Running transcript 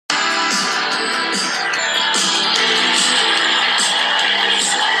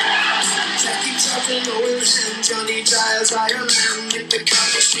Giles, Ireland, Nick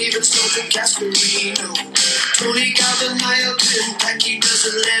McCarthy, Stephen Stoke and Cascarino. Tony Galvin, Niall Quinn, Becky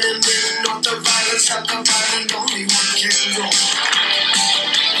doesn't let him in. North of Ireland, South of Ireland, only one can go.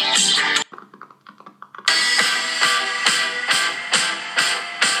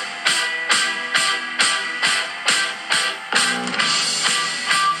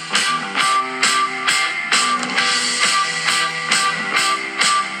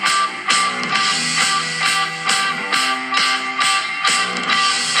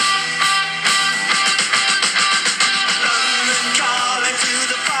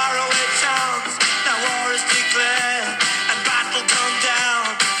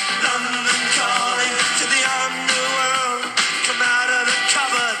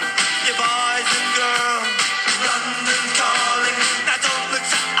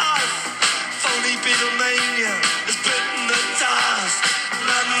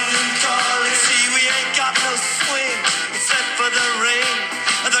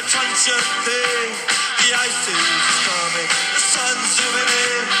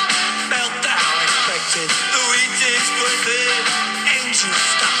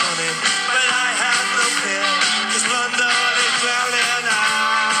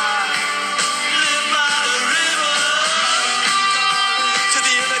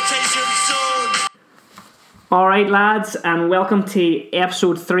 Alright lads, and welcome to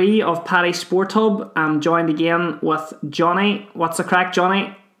episode 3 of Paddy Sport Hub. I'm joined again with Johnny. What's the crack,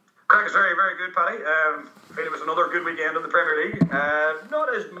 Johnny? Crack is very, very good, Paddy. I feel it was another good weekend in the Premier League.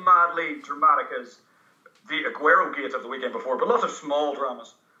 Not as madly dramatic as the Aguero gate of the weekend before, but lots of small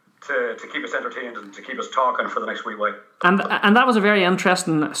dramas to keep us entertained and to keep us talking for the next wee while. And that was a very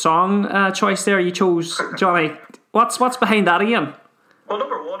interesting song choice there you chose, Johnny. What's behind that again? Well,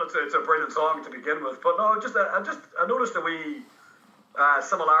 number one, it's a brilliant song to begin with, but no, I noticed a wee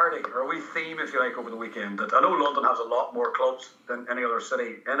similarity, or a wee theme, if you like, over the weekend. That I know London has a lot more clubs than any other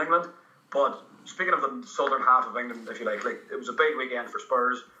city in England, but speaking of the southern half of England, if you like it was a big weekend for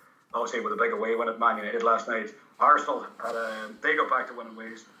Spurs, obviously with a big away win at Man United last night. Arsenal, they got back to winning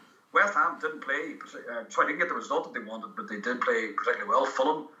ways. West Ham didn't play, so I didn't get the result that they wanted, but they did play particularly well.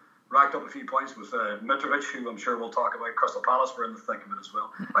 Fulham racked up a few points with Mitrovic, who I'm sure we'll talk about. Crystal Palace were in the thick of it as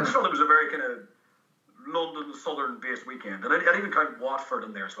well. I just thought it was a very kind of London southern-based weekend, and I'd even count Watford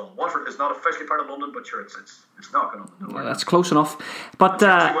in there as well. Watford is not officially part of London, but sure, it's knocking on the door. Well, that's close enough. But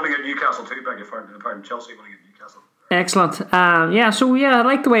Chelsea winning at Newcastle too. Beg your pardon. Chelsea winning at Newcastle. Excellent. I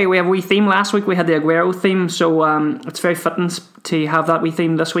like the way we have a wee theme. Last week we had the Aguero theme, so it's very fitting to have that wee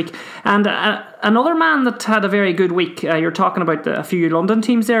theme this week. And another man that had a very good week, you're talking about a few London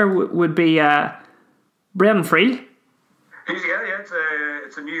teams there, would be Brendan Friel.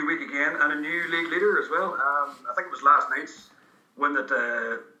 It's a new week again, and a new league leader as well. I think it was last night's win that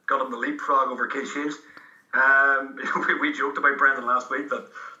got him the leapfrog over Keith Shields. We joked about Brendan last week that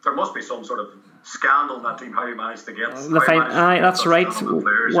there must be some sort of scandal in that team, how he managed to get that's right.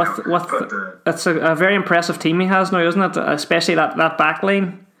 It's a very impressive team he has now, isn't it? Especially that back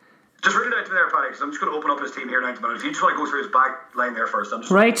line. Just read it out to there, Paddy, because I'm just going to open up his team here in 90 minutes. If you just want to go through his back line there first.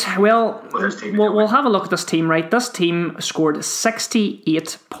 We'll have a look at this team, right? This team scored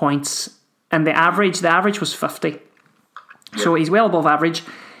 68 points, and the average was 50. Yeah. So he's well above average.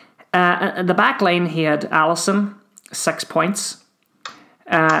 The back line, he had Alisson, 6 points.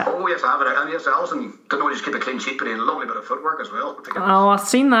 Yes, I have it. And yes, Alisson didn't always keep a clean sheet, but he had a lovely bit of footwork as well. I've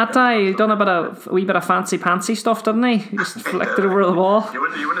seen that. He done a wee bit of fancy stuff, didn't he? He just flicked it over the ball. You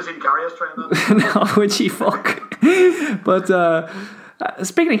wouldn't have seen Karius trying that. No, would you fuck? But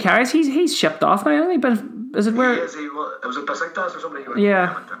speaking of Karius, he's shipped off now, isn't he? But is it where? Yes, was it Besiktas or somebody?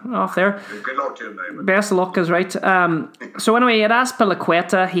 Yeah, off there. Good luck to him now. Best of luck is right. So anyway, he had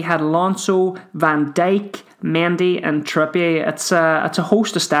Azpilicueta, he had Alonso, Van Dijk, Mendy and Trippier. It's a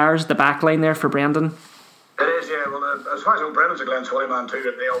host of stars at the back line there for Brendan. It is, yeah. Well, as far as I know, Brendan's a Glen Scully man too,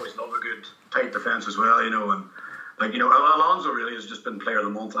 and they always love a good tight defence as well, and Alonso really has just been player of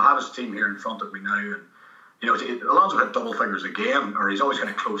the month. I have his team here in front of me now, and Alonso had double figures a game, or he's always kind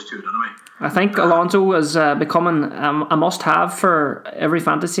of close to it anyway. I think Alonso is becoming a must-have for every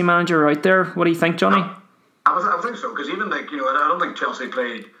fantasy manager out there. What do you think, Johnny? I think so, because even I don't think Chelsea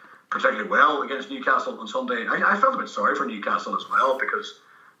played particularly well against Newcastle on Sunday. I felt a bit sorry for Newcastle as well, because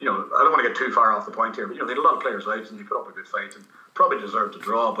I don't want to get too far off the point here, but they had a lot of players out and they put up a good fight and probably deserved to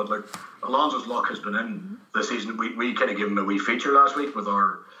draw. But Alonso's luck has been in this season. We kind of gave him a wee feature last week with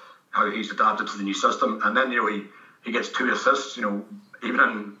how he's adapted to the new system, and then he gets 2 assists,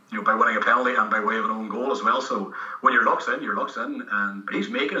 even by winning a penalty and by way of an own goal as well. So when you're locked in, but he's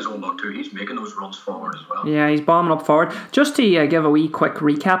making his own luck too. He's making those runs forward as well. Yeah, he's bombing up forward. Just to give a wee quick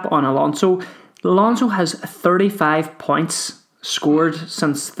recap on Alonso, Alonso has 35 points scored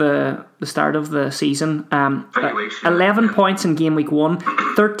since the start of the season. 11 points in game week 1,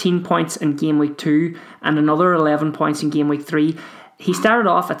 13 points in game week 2, and another 11 points in game week 3. He started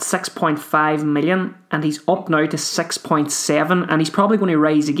off at 6.5 million, and he's up now to 6.7, and he's probably going to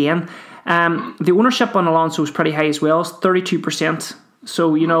rise again. The ownership on Alonso is pretty high as well, it's 32%.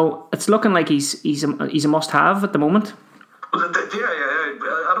 So it's looking like he's a must-have at the moment. Well,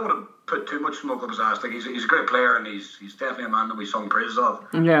 I don't want to put too much smoke up his ass. Like he's a great player, and he's definitely a man that we sung praises of.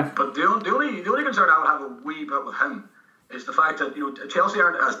 Yeah. But the only concern I would have a wee bit with him is the fact that Chelsea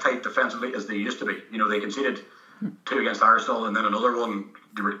aren't as tight defensively as they used to be. They conceded 2 against Arsenal, and then another one.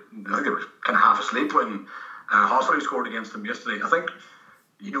 I think they were kind of half asleep when Hossley scored against them yesterday. I think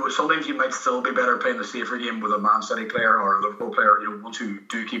sometimes you might still be better playing the safer game with a Man City player or a Liverpool player. Ones who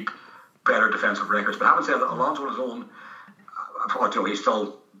do keep better defensive records. But having said that, Alonso on his own, I thought he's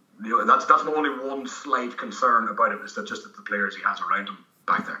still. That's my only one slight concern about him is that just the players he has around him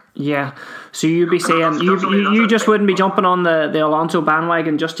back there. Yeah. So you'd be saying you just wouldn't be jumping on the Alonso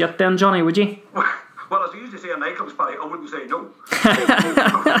bandwagon just yet, then, Johnny? Would you? Well, as I usually say in nightclubs, Paddy, I wouldn't say no.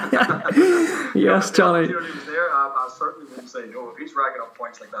 Yes, Johnny. I certainly wouldn't say no. If he's racking up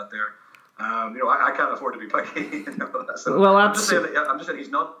points like that there, I can't afford to be picky. So well, I'm just saying he's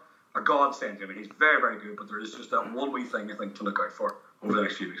not a godsend to me. He's very, very good, but there is just that one wee thing I think to look out for over the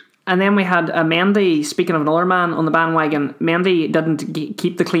next few weeks. And then we had Mendy, speaking of another man on the bandwagon. Mendy didn't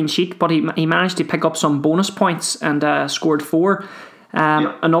keep the clean sheet, but he managed to pick up some bonus points and scored 4.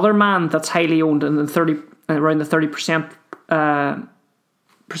 Another man that's highly owned in around the 30%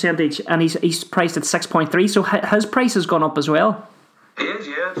 percentage, and he's priced at 6.3, so his price has gone up as well. He is,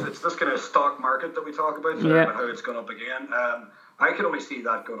 yeah. It's this kind of stock market that we talk about, how it's gone up again. I can only see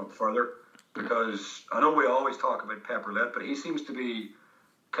that going up further because I know we always talk about Pep Roulette, but he seems to be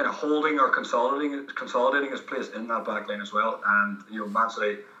kind of holding or consolidating his place in that back line as well. And Man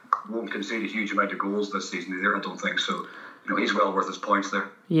City won't concede a huge amount of goals this season either, I don't think so. He's well worth his points there.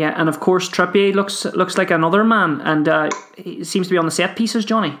 Yeah, and of course Trippier looks like another man, and he seems to be on the set pieces,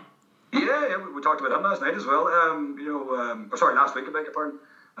 Johnny. Yeah, we talked about him last night as well. Last week, I beg your pardon.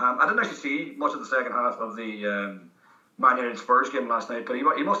 I didn't actually see much of the second half of the Man United Spurs game last night, but he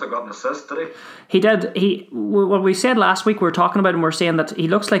must have got an assist, did he? He did. What we said last week, we were talking about him, we were saying that he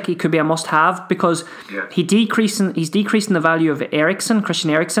looks like he could be a must-have because he's decreasing the value of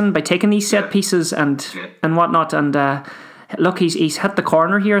Christian Eriksen, by taking these set pieces and whatnot, and look, he's hit the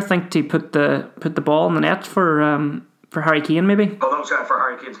corner here, I think, to put the ball in the net for Harry Kane, maybe. Oh, that was for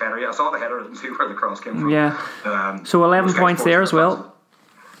Harry Kane's header. Yeah, I saw the header. I didn't see where the cross came from. Yeah. So 11 points there as well.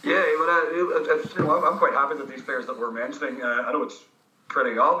 Yeah, but I'm quite happy that these players that we're mentioning. I know it's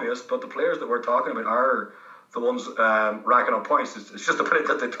pretty obvious, but the players that we're talking about are the ones racking up points. It's just a pity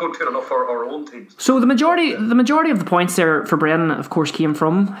that they don't do enough for our own teams. So the majority of the points there for Brennan, of course, came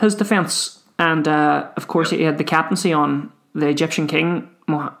from his defence, and of course he had the captaincy on the Egyptian king,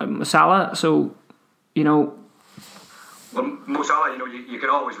 Mo Salah. So well, Mo Salah, you can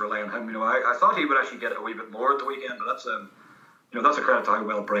always rely on him. I thought he would actually get a wee bit more at the weekend, but that's a credit to how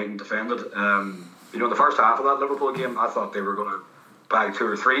well Brighton defended. In the first half of that Liverpool game, I thought they were going to bag 2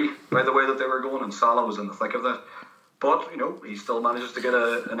 or 3 by the way that they were going, and Salah was in the thick of that. But he still manages to get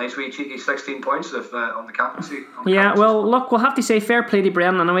a nice wee cheeky 16 points on the captaincy. Look, we'll have to say fair play to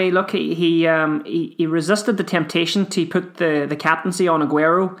Brennan. Anyway, look, he resisted the temptation to put the captaincy on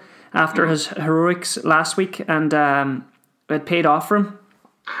Aguero after his heroics last week, and it paid off for him.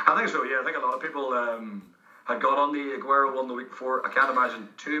 I think so. Yeah, I think a lot of people had got on the Aguero one the week before. I can't imagine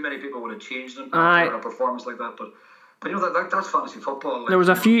too many people would have changed him after a performance like that, but that's fantasy football. There was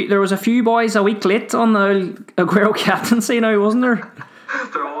a few boys a week late on the Aguero captaincy now, wasn't there?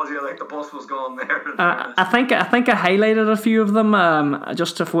 There was, like the bus was gone there. I think I highlighted a few of them.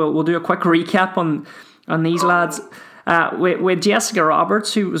 Just if we'll do a quick recap on these lads. With Jessica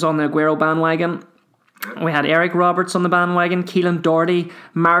Roberts, who was on the Aguero bandwagon. We had Eric Roberts on the bandwagon, Keelan Doherty,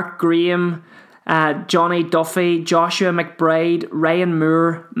 Mark Graham, Johnny Duffy, Joshua McBride, Ryan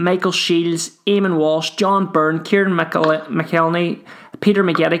Moore, Michael Shields, Eamon Walsh, John Byrne, Kieran McElney, Peter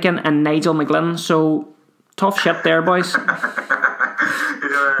McGettigan, and Nigel McGlynn. So tough shit there, boys.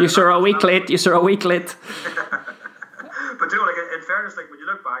 You saw a week late. But in fairness, when you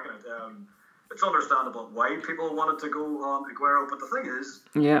look back at it, it's understandable why people wanted to go on Aguero. But the thing is,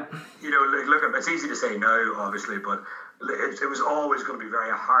 look, it's easy to say now, obviously, but it was always going to be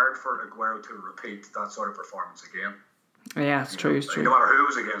very hard for Aguero to repeat that sort of performance again. Yeah, it's true. No matter who it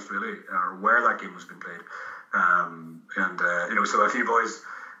was against, really, or where that game was being played. So a few boys,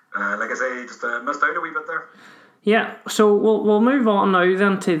 like I say, just missed out a wee bit there. Yeah, so we'll move on now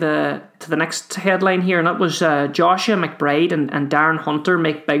then to the next headline here, and that was Joshua McBride and Darren Hunter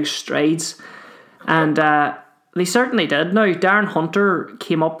make big strides, and they certainly did. Now Darren Hunter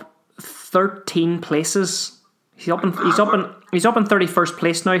came up 13 places. He's up in 31st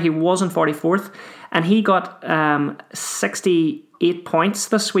place now. He was in 44th, and he got 68 points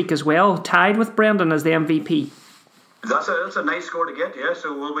this week as well, tied with Brendan as the MVP. That's a nice score to get, yeah.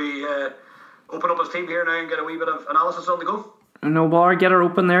 So will we open up his team here now and get a wee bit of analysis on the go? No bar, get her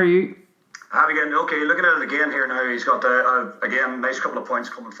open there, you. Again, okay, looking at it again here now, he's got, again, nice couple of points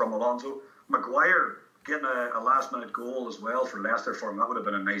coming from Alonso. Maguire getting a last-minute goal as well for Leicester for him. That would have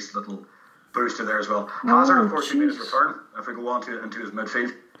been a nice little booster there as well. Hazard, of course, he made his return, if we go on into his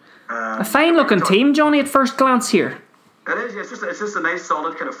midfield. A fine-looking team, Johnny, at first glance here. It is, yeah. It's just a nice,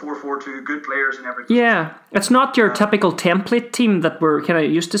 solid kind of 4-4-2, good players and everything. Yeah, it's not your typical template team that we're kind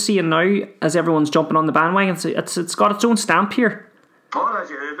of used to seeing now, as everyone's jumping on the bandwagon. It's got its own stamp here. Oh, it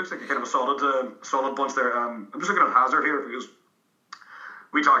is, yeah. It looks like a kind of a solid bunch there. I'm just looking at Hazard here because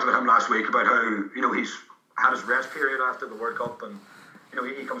we talked about him last week about how he's had his rest period after the World Cup, and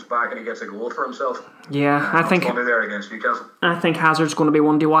he comes back and he gets a goal for himself. Yeah, I think there against Newcastle. I think Hazard's going to be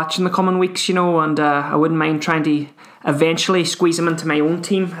one to watch in the coming weeks, and I wouldn't mind trying to eventually squeeze him into my own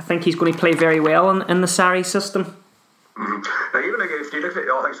team. I think he's going to play very well in the Sarri system. Mm-hmm. Now, even if you look at,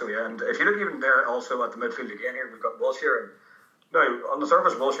 I think so, yeah. And if you look even there also at the midfield again here, we've got Wilshere. Now, on the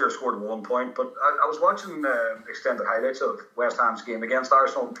surface, Wilshere scored 1 point, but I was watching extended highlights of West Ham's game against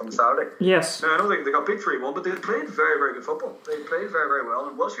Arsenal from Saturday. Yes. Now, I know they got beat 3-1, but they played very, very good football. They played very, very well,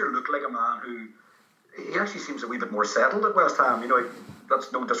 and Wilshere looked like a man who he actually seems a wee bit more settled at West Ham.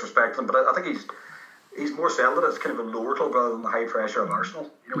 That's no disrespect to him, but I think he's more settled at kind of a lower club rather than the high pressure of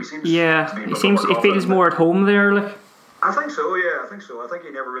Arsenal. He seems he feels more at home there. Like. I think so. Yeah, I think so. I think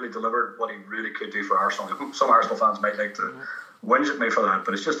he never really delivered what he really could do for Arsenal. Some Arsenal fans might like to whinge at me for that,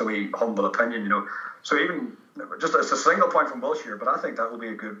 but it's just a wee humble opinion, So even just it's a single point from Wilshere, but I think that will be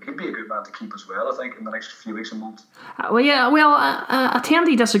he'd be a good man to keep as well. I think in the next few weeks and months. I tend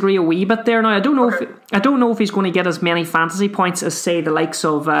to disagree a wee bit there. Now I don't know if he's going to get as many fantasy points as say the likes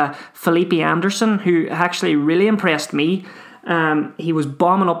of Felipe Anderson, who actually really impressed me. He was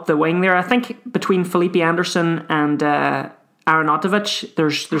bombing up the wing there. I think between Felipe Anderson and Arnautovic,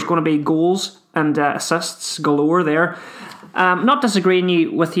 there's going to be goals and assists galore there. Not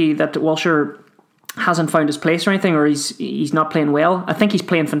disagreeing with you that Wilshere hasn't found his place or anything, or he's not playing well. I think he's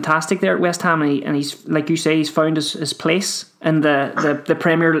playing fantastic there at West Ham, and he's like you say, he's found his place in the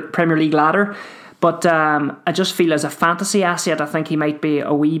Premier League ladder. But I just feel as a fantasy asset, I think he might be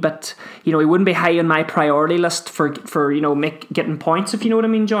a wee bit. He wouldn't be high on my priority list for getting points, if you know what I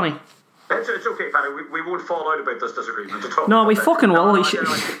mean, Johnny. It's okay, Paddy. We won't fall out about this disagreement at all. No, we fucking will. I see what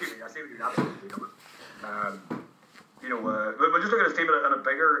you absolutely doing. We'll just look at his team in a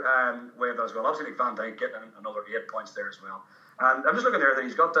bigger way of that as well. Obviously, Van Dijk getting another 8 points there as well. And I'm just looking there that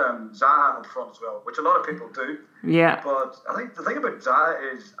he's got Zaha up front as well, which a lot of people do. Yeah. But I think the thing about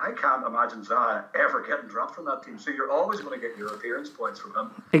Zaha is I can't imagine Zaha ever getting dropped from that team. So you're always going to get your appearance points from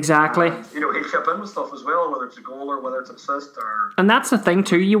him. Exactly. And, he'll chip in with stuff as well, whether it's a goal or whether it's an assist or. And that's the thing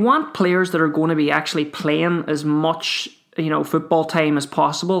too. You want players that are going to be actually playing as much football time as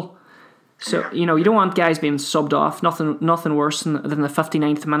possible. So, you don't want guys being subbed off. Nothing worse than the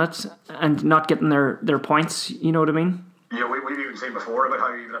 59th minute and not getting their points. You know what I mean? Yeah, we've even seen before about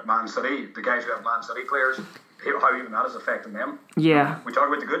how even at Man City, the guys who have Man City players, how even that is affecting them. Yeah. We talk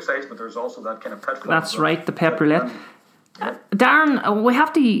about the good sides, but there's also that kind of pitfall. That's right, the pep roulette. Darren, we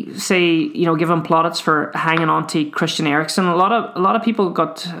have to say, give him plaudits for hanging on to Christian Eriksen. A lot of people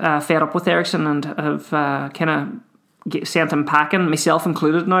got fed up with Eriksen and have kind of sent him packing, myself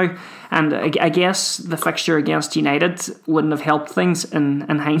included now. And I guess the fixture against United wouldn't have helped things in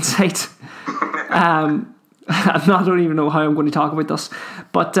hindsight. I don't even know how I'm going to talk about this,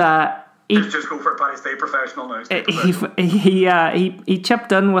 but just go for it, Paddy. Stay professional now. He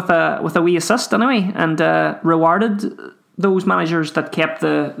chipped in with a wee assist anyway, and rewarded those managers that kept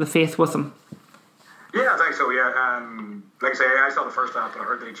the faith with him. Yeah, I think so. Yeah, like I say, I saw the first half, but I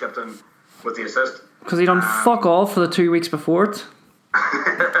heard that he chipped in with the assist because he done fuck all for the 2 weeks before it. See,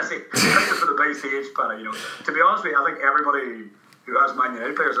 that's just for the big stage, Paddy. To be honest with you, I think everybody who has Man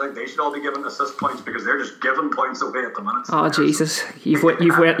United players, I think they should all be given assist points because they're just giving points away at the minute. Oh Jesus, you've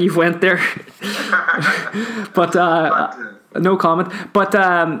went there. But no comment. But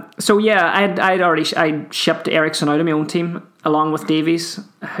so yeah, I shipped Eriksen out of my own team along with Davies,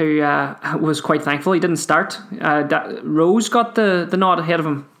 who was quite thankful he didn't start. Rose got the nod ahead of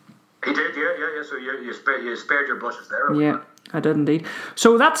him. He did, yeah. So you spared your blushes there. Yeah. I did indeed.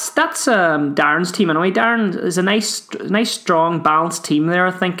 So that's Darren's team. Anyway, Darren is a nice, strong, balanced team there,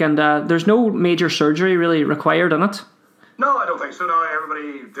 I think, and there's no major surgery really required in it. No, I don't think so. No,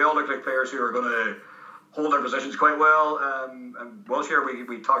 they all look like players who are going to hold their positions quite well. And Wilshere,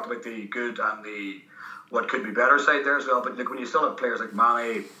 we talked about the good and the what could be better side there as well. But like when you still have players like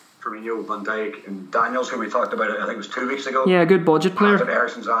Mane, Firmino, Van Dijk, and Daniels, who we talked about, I think it was 2 weeks ago. Yeah, good budget player.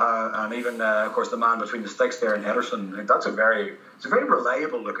 Eriksen, Zaha, and even of course the man between the sticks there in Ederson. Like, it's a very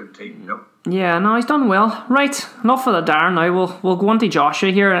reliable looking team, you know. Yeah, no, he's done well. Right, enough of the Darren now. We'll go on to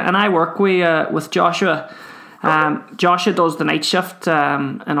Joshua here, and I work with Joshua. Joshua does the night shift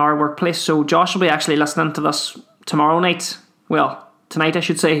in our workplace, so Josh will be actually listening to this tomorrow night. Well, tonight I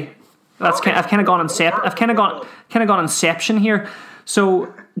should say. I've kind of gone Inception here.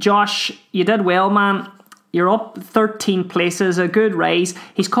 So, Josh, you did well, man. You're up 13 places, a good rise.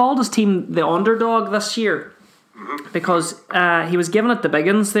 He's called his team the underdog this year because he was giving it the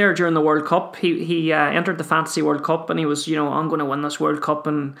biggins there during the World Cup. He entered the Fantasy World Cup and he was, I'm going to win this World Cup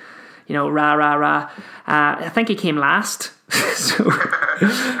and, rah, rah, rah. I think he came last. So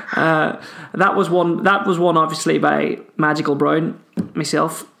that was one obviously by Magical Brown,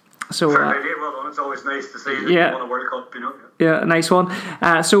 myself. So well done. It's always nice to see that you won a World Cup, Yeah, nice one.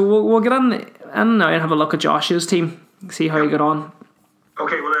 So we'll get on and now have a look at Joshua's team, see how you get on.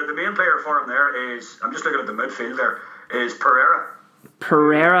 Okay, well the main player for him there is, I'm just looking at the midfield there, is Pereira.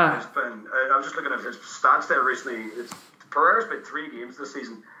 I was just looking at his stats there recently. Pereira's played 3 games this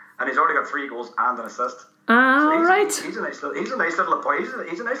season and he's already got 3 goals and an assist. Right. He's a nice little boy.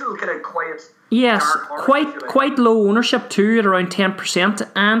 He's a nice little kind of quiet. Yes, quite low ownership too, at around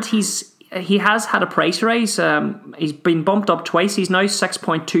 10%, and he has had a price rise. He's been bumped up twice. He's now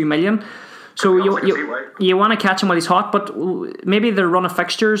 6.2 million. So you want to catch him while he's hot, but maybe their run of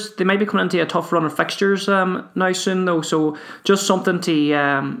fixtures, they might be coming into a tough run of fixtures now soon though. So just something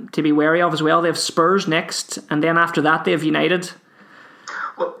to be wary of as well. They have Spurs next, and then after that they have United.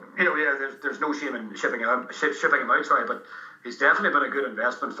 Well, there's no shame in shipping him out. Sorry, but he's definitely been a good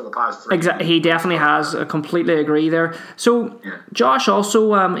investment for the past 3 years. He definitely has. I completely agree there. So, Josh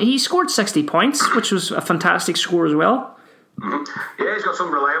also, he scored 60 points, which was a fantastic score as well. Mm-hmm. Yeah, he's got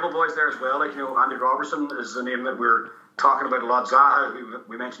some reliable boys there as well. Like, Andy Robertson is the name that we're talking about a lot. Zaha,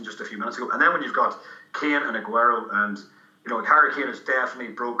 we mentioned just a few minutes ago. And then when you've got Kane and Aguero, and, Harry Kane has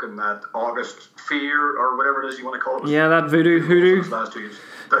definitely broken that August fear, or whatever it is you want to call it. Yeah, that hoodoo. Last 2 years.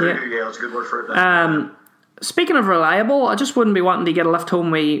 Yeah, that's a good word for it. Speaking of reliable, I just wouldn't be wanting to get a lift home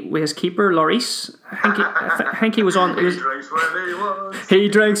with his keeper, Lloris. I think he was on. He drinks when he wants. He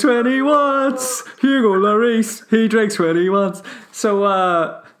drinks when he wants. Here go Lloris. He drinks when he wants. So,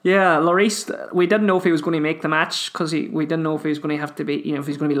 Lloris, we didn't know if he was going to make the match because we didn't know if he was going to have to be, if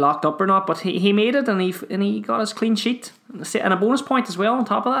he's going to be locked up or not. But he made it and he got his clean sheet and a bonus point as well on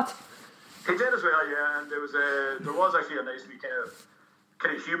top of that. He did as well, yeah. And there was actually a nice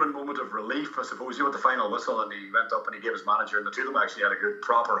kind of human moment of relief, I suppose. He went the final whistle and he went up and he gave his manager, and the two of them actually had a good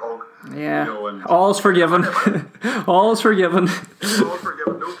proper hug. Yeah, all's forgiven. All's forgiven. All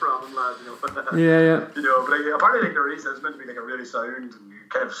forgiven, no problem, lad. Yeah. But apparently, Lloris is meant to be a really sound,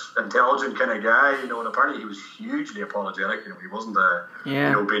 kind of intelligent kind of guy. And apparently he was hugely apologetic. He wasn't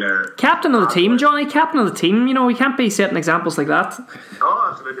being a captain of the team, Johnny. Captain of the team. We can't be setting examples like that. Oh,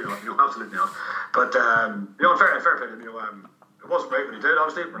 absolutely not. Absolutely not. But fair play to him. It wasn't right when he did,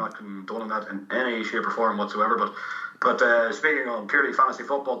 obviously. We're not condoning that in any shape or form whatsoever. But speaking on purely fantasy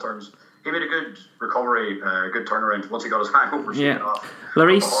football terms, he made a good recovery, good turnaround once he got his hangover shaken off.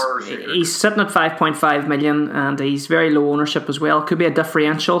 Lloris, he's sitting at 5.5 million and he's very low ownership as well. Could be a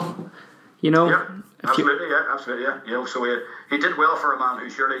differential, Yeah, absolutely. So he did well for a man who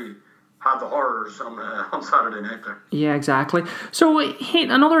surely had the horrors on Saturday night there. Yeah, exactly. So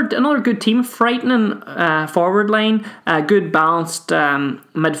another good team, frightening forward line, good balanced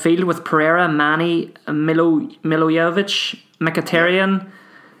midfield with Pereira, Mane, Milojevic, Mkhitaryan,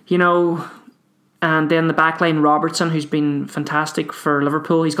 and then the back line, Robertson, who's been fantastic for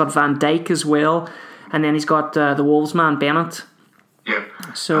Liverpool. He's got Van Dijk as well, and then he's got the Wolves man Bennett. Yeah.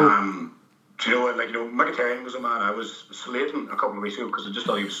 So. Do you know what? Mkhitaryan was a man I was slating a couple of weeks ago because I just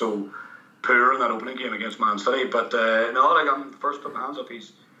thought he was so poor in that opening game against Man City. But I'm first putting my hands up.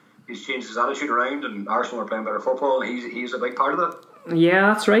 He's changed his attitude around, and Arsenal are playing better football, and he's a big part of that. Yeah,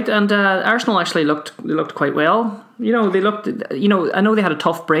 that's right. And Arsenal actually looked quite well. They looked. I know they had a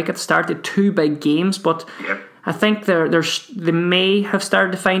tough break at the start. They had 2 big games, but I think they may have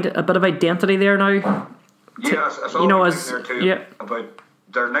started to find a bit of identity there now. Yeah, I saw there too about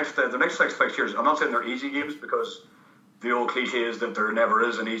their next 6 fixtures. I'm not saying they're easy games because the old cliche is that there never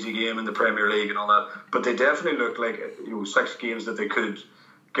is an easy game in the Premier League and all that, but they definitely look like 6 games that they could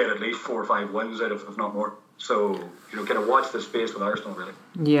get at least 4 or 5 wins out of, if not more. So kind of watch the space with Arsenal really.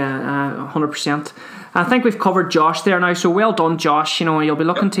 Yeah, 100%. I think we've covered Josh there now, so well done, Josh. You'll be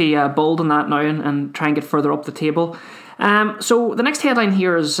looking to build on that now and try and get further up the table. So the next headline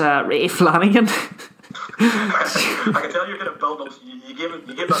here is Ray Flanagan. I can tell you're kind of building up. You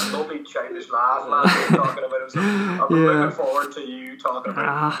gave that lovely childish laugh last week talking about it. So I'm looking forward to you talking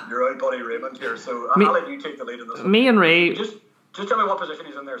about your old buddy Raymond here. So I'll let you take the lead in this one. Me and Ray. Just tell me what position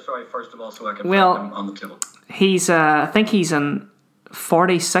he's in there, sorry, first of all, so I can put him on the table. He's, I think he's in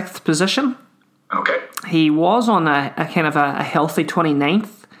 46th position. Okay. He was on a kind of a healthy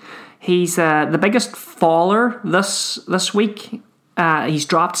 29th. He's the biggest faller this week. He's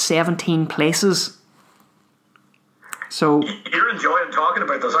dropped 17 places. So you're enjoying talking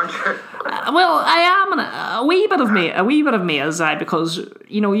about this, aren't you? Well, I am, and a wee bit of me is because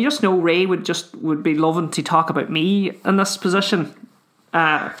you just know Ray would be loving to talk about me in this position,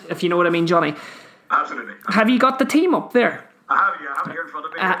 if you know what I mean, Johnny. Absolutely. Have you got the team up there? I have, yeah. I have it here in front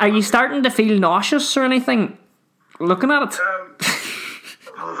of me. Are you starting to feel nauseous or anything looking at it?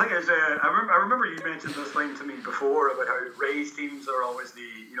 Well, the thing is, I remember you mentioned this thing to me before about how Ray's teams are always the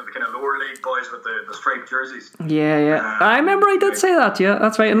kind of lower league boys with the striped jerseys. Yeah. I remember I did say that. Yeah,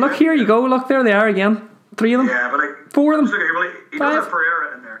 that's right. And look, here you go. Look, there they are again. 3 of them. Yeah, but 4 of them. He does have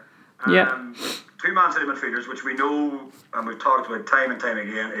Pereira in there. Yeah. 2 Man City midfielders, which we know and we've talked about time and time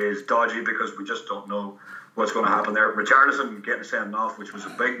again, is dodgy because we just don't know what's going to happen there. Richarlison getting sent off, which was a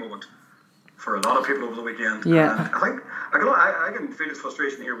big moment for a lot of people over the weekend. Yeah. And I think I can feel his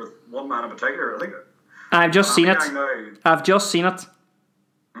frustration here with one man in particular. I think I've just seen it.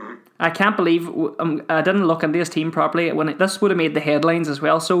 Mm-hmm. I can't believe I didn't look into his team properly this would have made the headlines as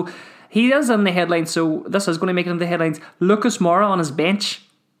well. So he is in the headlines. So this is going to make it into the headlines. Lucas Moura on his bench.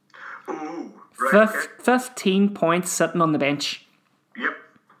 Ooh, right. 15 points sitting on the bench. Yep.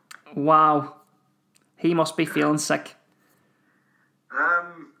 Wow. He must be feeling sick.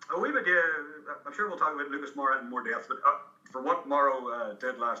 A wee bit, yeah. I'm sure we'll talk about Lucas Moura in more depth, but for what Morrow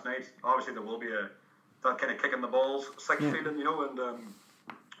did last night, obviously there will be that kind of kicking the balls, sick feeling,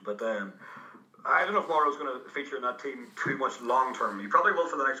 but I don't know if Morrow's going to feature in that team too much long term. He probably will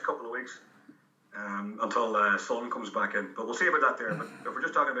for the next couple of weeks until Son comes back in, but we'll see about that there. But if we're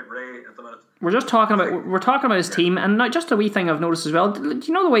just talking about Ray at the minute, we're talking about his team, and not just a wee thing I've noticed as well. Do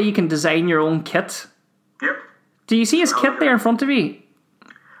you know the way you can design your own kit? Yep. Do you see his kit there in front of you?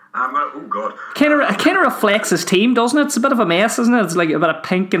 Oh God! Kind of reflects his team, doesn't it? It's a bit of a mess, isn't it? It's like a bit of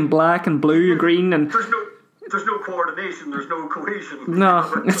pink and black and blue and green, and there's no coordination, there's no cohesion.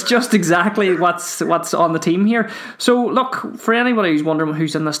 No, it's just exactly what's on the team here. So look, for anybody who's wondering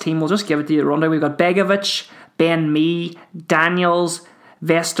who's in this team, we'll just give it to you a rundown. We've got Begovic, Ben Mee, Daniels,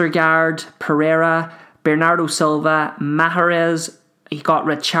 Vestergaard, Pereira, Bernardo Silva, Mahrez. He got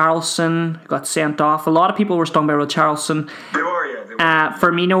Richarlison, got sent off. A lot of people were stung by Richarlison. They were, yeah.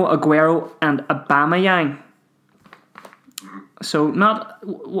 Firmino, Aguero, and Aubameyang. So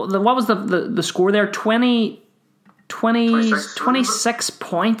what was the score there? 26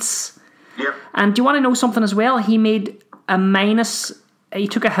 points. Yep. And do you want to know something as well? He made a minus. He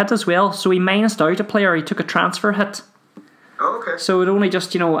took a hit as well, so he minused out a player. He took a transfer hit. Oh, okay. So it only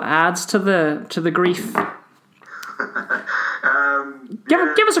just adds to the grief.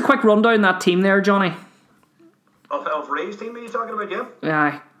 Give us a quick rundown of that team there, Johnny. Of Ray's team, are you talking about, yeah?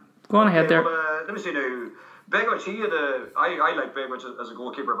 Yeah. Go on ahead there. Well, let me see now. Begovic, I like Begovic as a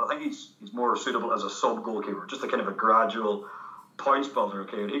goalkeeper, but I think he's more suitable as a sub-goalkeeper, just a kind of a gradual points builder,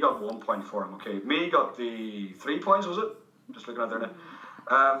 okay? He got 1 point for him, okay? Me got the 3 points, was it? I'm just looking at there now.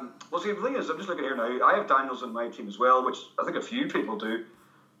 Well, see, the thing is, I'm just looking here now. I have Daniels in my team as well, which I think a few people do,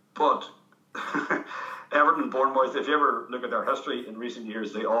 but Everton and Bournemouth, if you ever look at their history in recent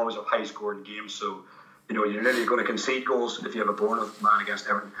years, they always have high-scoring games, so you're nearly going to concede goals if you have a Bournemouth man against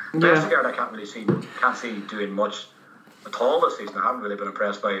Everton. Vestergaard, I can't see doing much at all this season. I haven't really been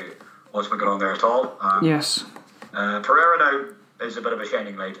impressed by what's been going on there at all. Yes. Pereira now is a bit of a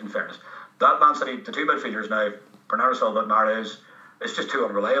shining light, in fairness. That Man City, the 2 midfielders now, Bernardo Silva and Mahrez, it's just too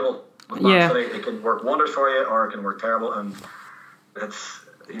unreliable. With Man City, it can work wonders for you, or it can work terrible, and it's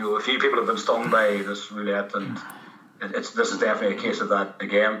a few people have been stung by this roulette, and this is definitely a case of that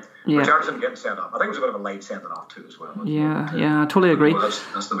again. Richarlison getting sent off. I think it was a bit of a light sending off too as well. Yeah, I totally agree. Well,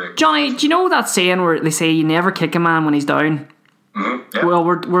 that's the big Johnny, do you know that saying where they say you never kick a man when he's down? Mm-hmm, yeah. Well,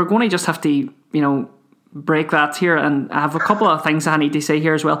 we're going to just have to break that here, and I have a couple of things I need to say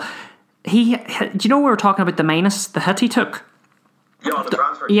here as well. Do you know we were talking about the hit he took? Yeah, on the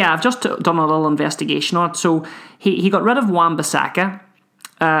transfer. Yeah, I've just done a little investigation on it. So he got rid of Wan-Bissaka.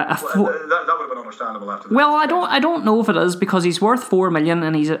 That would have been understandable after that. Well, I don't know if it is, because he's worth 4 million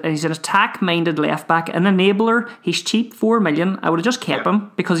and he's an attack-minded left back, an enabler. He's cheap, 4 million. I would have just kept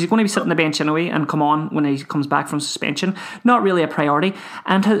him because he's going to be sitting on the bench anyway and come on when he comes back from suspension. Not really a priority.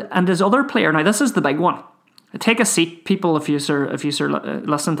 And his other player, now this is the big one. Take a seat, people, if you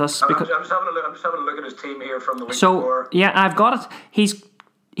listen to this. Because, I'm just having a look at his team here from the week before. Yeah, I've got it. He's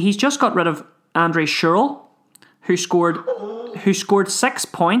just got rid of Andre Schürrle, who scored 6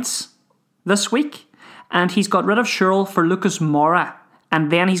 points this week, and he's got rid of Schürrle for Lucas Moura, and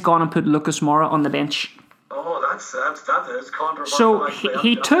then he's gone and put Lucas Moura on the bench. Oh, that is controversial. So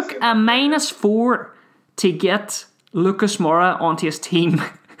he took a -4 to get Lucas Moura onto his team,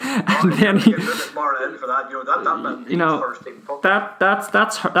 and then he, Lucas Moura in for that.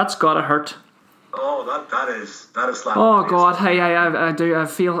 that's gotta hurt. Oh, that is slap. Oh God,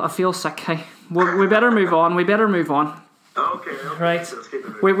 I feel sick. Hey, we better move on. Okay. Right. Let's keep it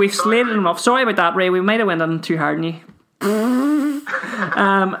moving. We've slated him off. Sorry about that, Ray. We might have went in too hard on you.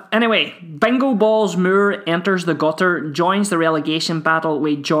 Anyway, Bingo Balls Moore enters the gutter, joins the relegation battle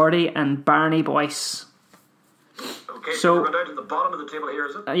with Geordie and Barney Boyce. Okay, so we're down to the bottom of the table here,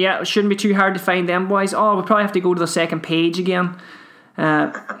 is it? Yeah, it shouldn't be too hard to find them boys. Oh, we probably have to go to the second page again.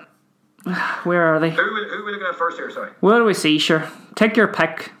 Where are they? Who are we looking at first here, sorry? What do we see? Sure. Take your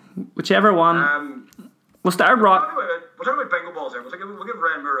pick. Whichever one. We'll start Rock. We'll talk about Bingo Balls here. We'll give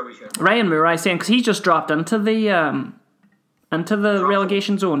Ryan Moore a wee shout. Ryan Moore, I saying, because he just dropped into the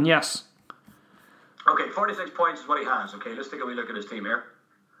relegation zone. Yes. Okay, 46 points is what he has. Okay, let's take a wee look at his team here.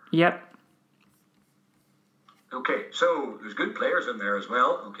 Yep. Okay, so there's good players in there as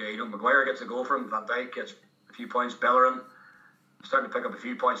well. Okay, Maguire gets a goal from Van Dijk, gets a few points. Bellerin starting to pick up a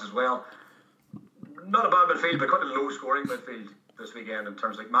few points as well. Not a bad midfield, but quite a low scoring midfield this weekend in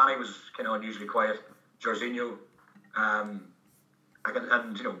terms of, like, Mane was kind of unusually quiet. Jorginho,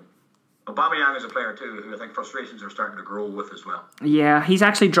 Aubameyang is a player too who I think frustrations are starting to grow with as well. Yeah, he's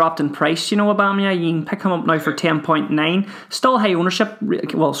actually dropped in price. Aubameyang, you can pick him up now for 10.9. Still high ownership,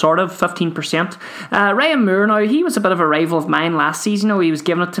 well, sort of 15%. Ryan Moore, now he was a bit of a rival of mine last season. He was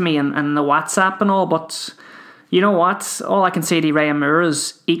giving it to me in the WhatsApp and all, but you know what? All I can say to Ryan Moore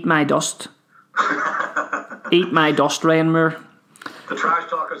is eat my dust. Eat my dust, Ryan Moore. The trash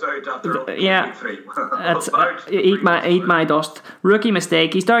talk is out after week 3. Eat my dust. Rookie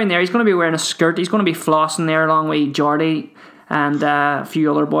mistake. He's down there. He's going to be wearing a skirt. He's going to be flossing there along with Geordie and a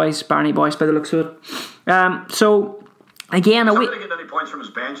few other boys, Barney Boyce by the looks of it. So again, he's not going to get any points from his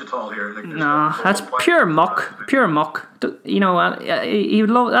bench at all here. No, that's pure muck. Pure muck. He would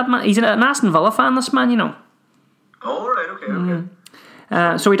love that man. He's an Aston Villa fan. This man, Oh, right.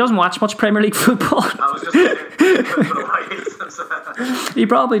 Okay. So he doesn't watch much Premier League football. I was just saying, he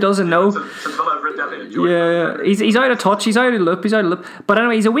probably doesn't know. Yeah, he's out of touch. He's out of loop. But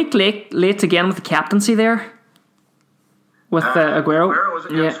anyway, he's a week late again with the captaincy there with Aguero. Aguero, was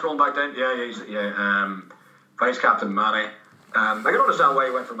it? Yeah, scrolling back down. Yeah. Vice captain Mane. I can understand why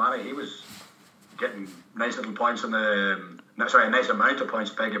he went for Mane. He was getting nice little points a nice amount of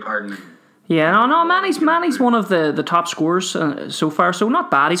points. Beg your pardon. Yeah, no, Mane's one of the top scorers so far, so not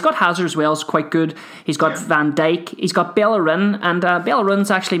bad. He's got Hazard as well, it's quite good. He's got Van Dijk, he's got Bellerin, and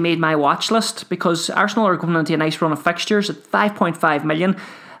Bellerin's actually made my watch list because Arsenal are going into a nice run of fixtures at 5.5 million.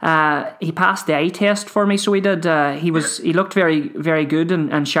 He passed the eye test for me, so he did. He looked very, very good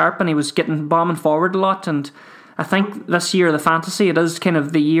and sharp, and he was getting bombing forward a lot. And I think this year, the fantasy, it is kind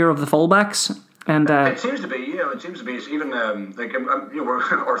of the year of the fullbacks. And it seems to be, It's even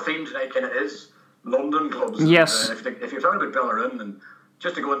our theme tonight kind of is London clubs. Yes. If you're talking about Bellerin, and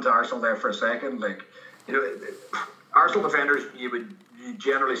just to go into Arsenal there for a second, Arsenal defenders you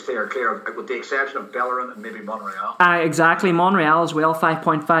generally steer clear of, with the exception of Bellerin and maybe Monreal. Exactly, Monreal as well,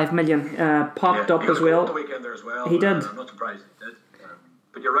 5.5 million popped up as well. The weekend there as well. He did. I'm not surprised he did.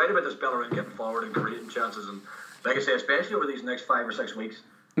 But you're right about this Bellerin getting forward and creating chances, and like I say, especially over these next 5 or 6 weeks.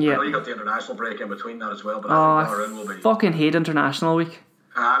 Yeah. I know you got the international break in between that as well, but I think Bellerin will be. Fucking hate international week.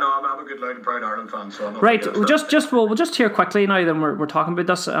 I know, I'm a good loud and proud Ireland fan, so I'm not right. We'll just hear quickly now. Then we're talking about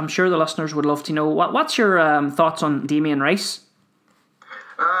this. I'm sure the listeners would love to know what's your thoughts on Damien Rice.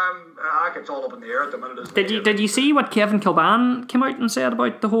 It's all up in the air at the minute. Did you see what Kevin Kilbane came out and said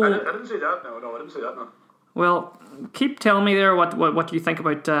about the whole? I didn't see that. No, I didn't see that. No. Well, keep telling me there what you think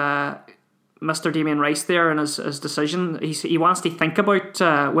about Mr. Damien Rice there and his decision. He wants to think about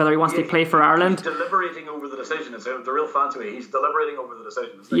whether he wants to play for Ireland. He's deliberating over the decision. It's the real fancy way. He's deliberating over the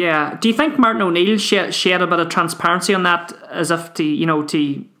decision. Yeah. Do you think Martin O'Neill shed a bit of transparency on that, as if to hit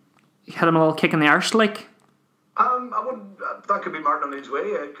him a little kick in the arse, like? I wouldn't. that could be Martin O'Neill's way.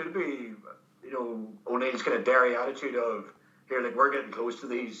 It could be, O'Neill's kind of dairy attitude of, here, like, we're getting close to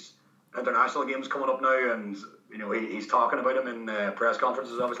these international games coming up now, and he's talking about them in press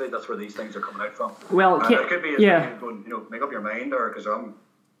conferences. Obviously, that's where these things are coming out from. Well, it could be going, make up your mind, or because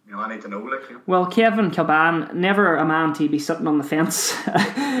I need to know. Well, Kevin Kilbane, never a man to be sitting on the fence.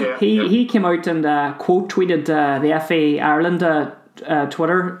 He came out and quote tweeted the FA Ireland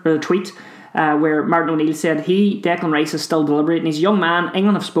Twitter tweet. Where Martin O'Neill said Declan Rice is still deliberating. He's a young man.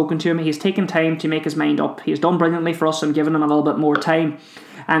 England have spoken to him. He's taken time to make his mind up. He's done brilliantly for us and given him a little bit more time.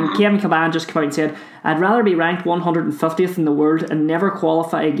 And Kevin Kilbane just came out and said, I'd rather be ranked 150th in the world and never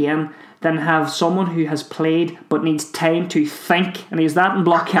qualify again than have someone who has played but needs time to think, and he's that in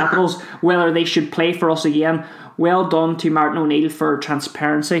block capitals, whether they should play for us again. Well done to Martin O'Neill for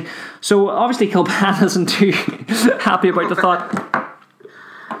transparency. So obviously Kilbane isn't too happy about the thought.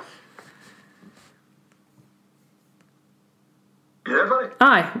 You there, buddy?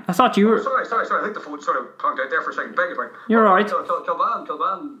 Aye, I thought you were... Sorry. I think the phone sort of conked out there for a second. Beg your pardon. You're alright.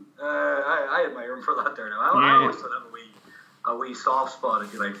 Kilbane, I admire him for that there now. I always thought have a wee soft spot,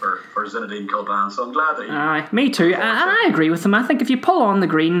 if you like, for Zinedine Kilbane, so I'm glad that he... Aye, me too. And I agree with him. I think if you pull on the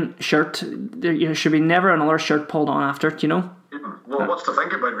green shirt, there should be never another shirt pulled on after it, Well, what's to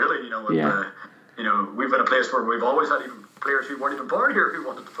think about, really? We've been a place where we've always had even players who weren't even born here who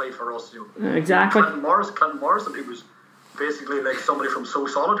wanted to play for us. Exactly. Clinton Morrison, who was basically like somebody from So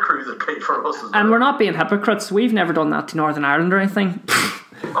Solid crew that played for us as well. And we're not being hypocrites. We've never done that to Northern Ireland or anything.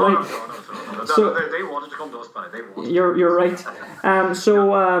 No. So, they wanted to come to us, but they wanted. You're right.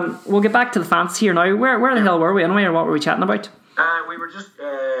 So we'll get back to the fantasy here now. Where the hell were we anyway, or what were we chatting about? We were just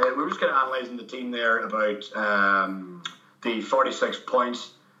kind of analysing the team there about the 46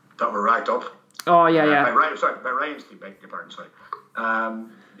 points that were racked up. Oh yeah. By Ryan's team. Beg your pardon. Sorry.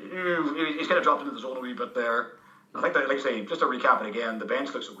 He's kind of dropped into the zone a wee bit there. I think that, like I say, just to recap it again, the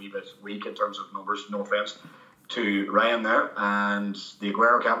bench looks a wee bit weak in terms of numbers, no offence to Ryan there, and the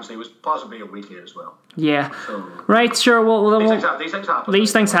Aguero captaincy was possibly a week late as well. Yeah. So, right, sure. Well, these things happen.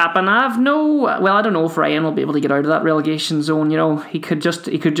 These things happen. I don't know if Ryan will be able to get out of that relegation zone. He could just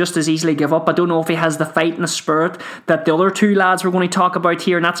as easily give up. I don't know if he has the fight and the spirit that the other two lads we're going to talk about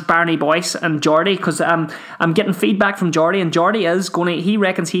here, and that's Barney Boyce and Jordy, because I'm getting feedback from Jordy, and Jordy he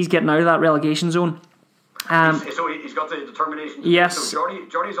reckons he's getting out of that relegation zone. So he's got the determination. Yes. So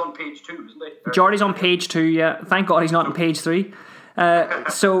Jordy's on page 2, isn't he? Jordy's on page 2, yeah. Thank God he's not on page 3.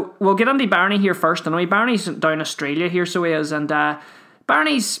 So we'll get into Barney here first. I know Barney's down Australia here, so he is, and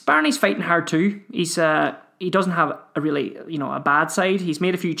Barney's fighting hard too. He doesn't have a really a bad side. He's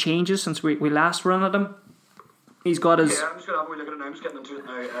made a few changes since we last run at him. He's got his. Yeah, I'm just gonna have a wee look at it now. I'm just getting into it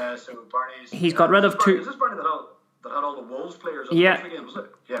now. So Barney's. He's got rid of two. Is this Barney that had all the Wolves players? On Yeah. the game, was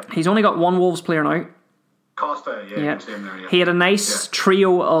it? Yeah. He's only got one Wolves player now. Costa, yeah. You can see him there, yeah. He had a nice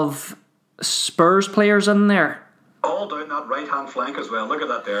trio of Spurs players in there. All down that right-hand flank as well. Look at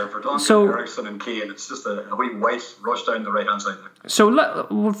that there. For Ericsson and Keane, it's just a wee white rush down the right-hand side there.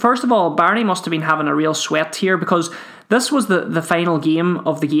 So, first of all, Barney must have been having a real sweat here, because this was the final game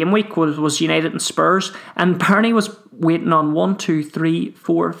of the game week, was United and Spurs, and Barney was waiting on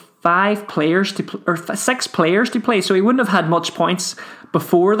 5 players or 6 players to play, so he wouldn't have had much points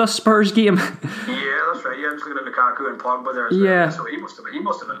before the Spurs game. Yeah, that's right. Yeah, I'm just looking at Lukaku and Pogba there as well. Yeah. So he must have been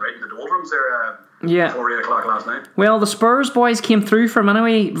right in the doldrums there before 8 o'clock last night. Well, the Spurs boys came through for him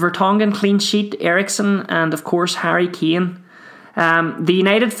anyway. Vertonghen, clean sheet, Ericsson, and of course Harry Kane. The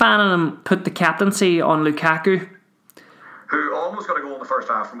United fan in him put the captaincy on Lukaku, who almost got a goal in the first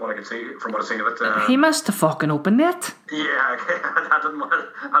half from what I could see, from what I've seen of it. He missed the fucking open net. Yeah, I didn't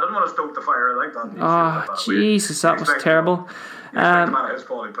want to stoke the fire like that. Oh, Jesus, that was terrible. Man of his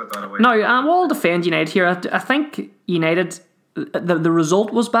quality put that away. No, we'll defend United here. I think United, the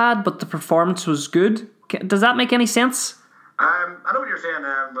result was bad, but the performance was good. Does that make any sense? I know what you're saying,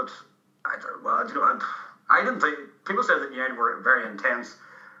 but I didn't think. People said that United were very intense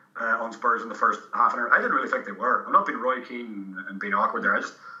on Spurs in the first half an hour. I didn't really think they were. I'm not being Roy Keane and being awkward there. I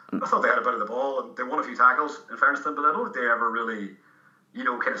thought they had a bit of the ball and they won a few tackles, in fairness to them, but I don't think they ever really,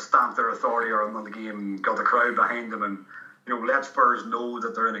 kind of stamped their authority on the game, got the crowd behind them, and let Spurs know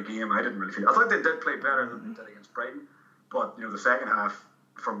that they're in a game. I didn't really feel. I thought they did play better than they did against Brighton, but the second half,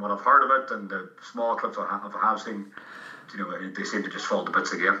 from what I've heard of it and the small clips I have seen, they seem to just fall to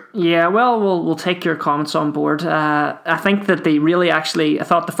bits again. Yeah, well, we'll take your comments on board. I think that they really I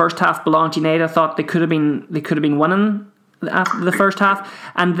thought the first half belonged to United. I thought they could have been winning after the first half,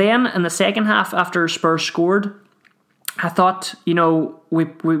 and then in the second half, after Spurs scored, I thought, we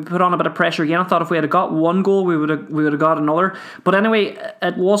put on a bit of pressure again. I thought if we had got one goal, we would have got another. But anyway,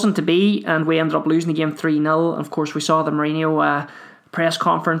 it wasn't to be, and we ended up losing the game 3-0. Of course, we saw the Mourinho press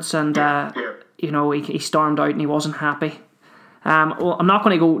conference, and he stormed out and he wasn't happy. Well, I'm not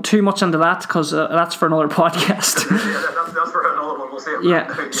going to go too much into that because that's for another podcast. That's for another one. We'll see.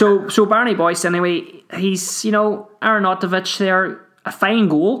 Yeah. So Barney Boyce, anyway, he's Arnautovic there, a fine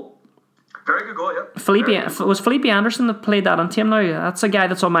goal. Very good goal, yeah. Was Felipe Anderson that played that onto him now? That's a guy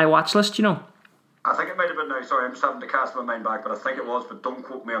that's on my watch list, I think it might have been now. Sorry, I'm just having to cast my mind back, but I think it was, but don't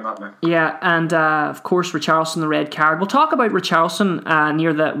quote me on that now. Yeah, and of course, Richarlison, the red card. We'll talk about Richarlison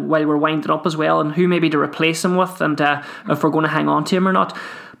while we're winding up as well, and who maybe to replace him with, and if we're going to hang on to him or not.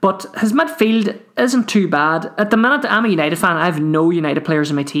 But his midfield isn't too bad. At the minute, I'm a United fan. I have no United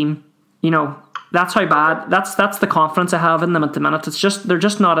players in my team. That's how bad. That's the confidence I have in them at the minute. It's just they're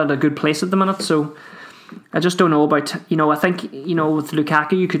just not at a good place at the minute. So I just don't know about. I think with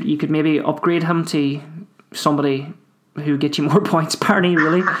Lukaku, you could maybe upgrade him to somebody who gets you more points. Barney,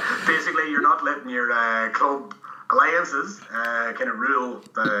 really. Basically, you're not letting your club alliances kind of rule.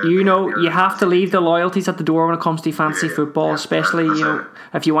 You have to leave the loyalties at the door when it comes to fantasy football, especially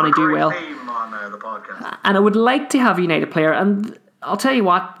if you want to do well. Theme on the podcast. And I would like to have a United player, and I'll tell you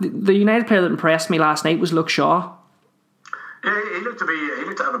what, the United player that impressed me last night was Luke Shaw. Yeah, he looked to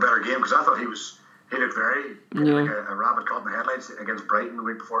have a better game because I thought he looked very like a rabbit caught in the headlights against Brighton the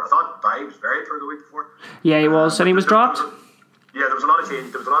week before. I thought Bailly was very poor the week before. Yeah, he was, and he was dropped. There was a lot of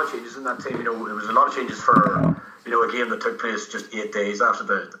changes. There was a lot of changes in that team. There was a lot of changes for a game that took place just 8 days after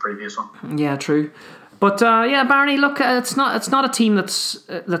the previous one. Yeah, true. But Barney, look, it's not a team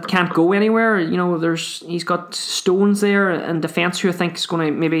that can't go anywhere. He's got Stones there in defence who I think is going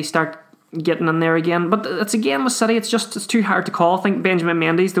to maybe start getting in there again. But it's again with City, it's too hard to call. I think Benjamin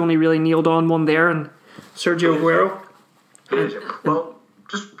Mendy's the only really nailed on one there, and Sergio Aguero. Well,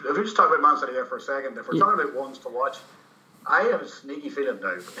 if we just talk about Man City there for a second, if we're talking about ones to watch, I have a sneaky feeling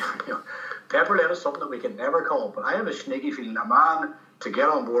now. Pepper Lane is something that we can never call, but I have a sneaky feeling a man to get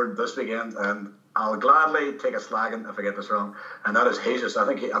on board this weekend, and I'll gladly take a slagging if I get this wrong, and that is Jesus. I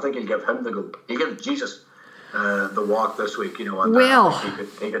think he'll give him the go. He'll give Jesus the walk this week, and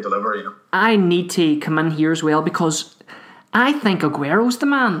he could deliver. I need to come in here as well because I think Aguero's the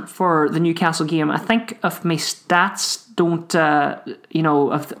man for the Newcastle game. I think if my stats don't,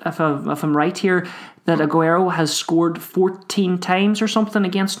 if I'm right here, that Aguero has scored 14 times or something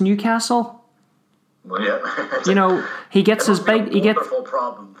against Newcastle. Well, yeah. He gets his big. He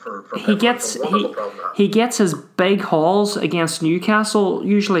gets his big hauls against Newcastle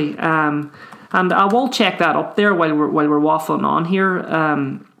usually, and I will check that up there while we're waffling on here.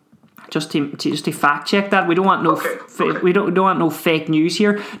 Just to fact check that. We don't want we don't want no fake news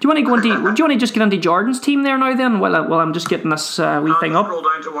here. Do you want to go into? Do you want to just get into Jordan's team there now? Then, while I'm just getting this wee thing up. Scroll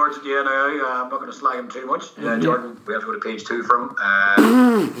down towards it. Yeah, now I'm not going to slag him too much. Jordan, we have to go to page 2 from.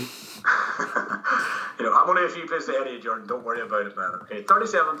 I'm only a few places ahead of you, Jordan. Don't worry about it, man. Okay,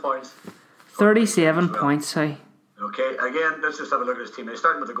 37 points. 37 points, hey. Okay, again, let's just have a look at his team. They're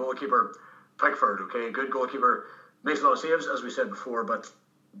starting with the goalkeeper, Pickford. Okay, good goalkeeper, makes a lot of saves, as we said before, but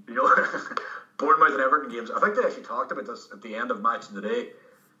Bournemouth and Everton games. I think they actually talked about this at the end of Match of the Day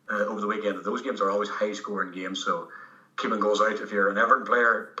over the weekend. Those games are always high-scoring games, so keeping goals out if you're an Everton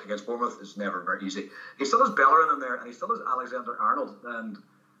player against Bournemouth is never very easy. He still has Bellerin in there, and he still has Alexander-Arnold, and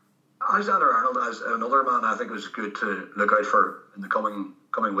Alexander-Arnold as another man I think was good to look out for in the coming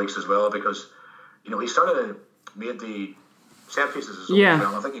weeks as well, because he started made the set pieces as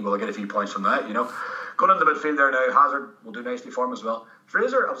well. I think he will get a few points from that. Going into the midfield there now, Hazard will do nicely for him as well.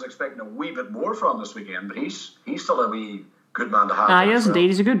 Fraser, I was expecting a wee bit more from this weekend, but he's still a wee good man to have. He is indeed.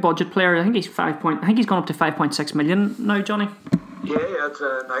 He's a good budget player. I think he's gone up to 5.6 million now, Johnny. Yeah,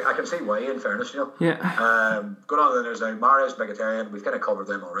 I can see why, in fairness, Yeah. Going on then, there's now Mahrez, Mkhitaryan. We've kind of covered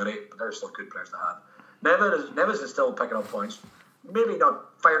them already, but they're still good players to have. Neves is still picking up points. Maybe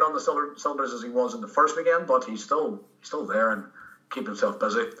not fired on the cylinders as he was in the first weekend, but he's still there and keeping himself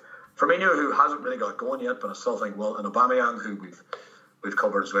busy. Firmino, who hasn't really got going yet, but I still think, and Aubameyang, who we've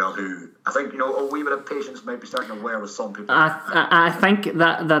covered as well, who I think a wee bit of patience might be starting to wear with some people. I think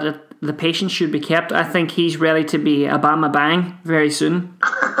that the patience should be kept. I think he's ready to be Obama Bang very soon.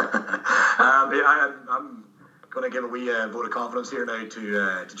 I'm going to give a wee vote of confidence here now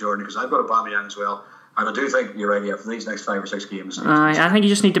to Jordan, because I've got Aubameyang as well, and I do think you're right. Yeah, for these next 5 or 6 games, I think you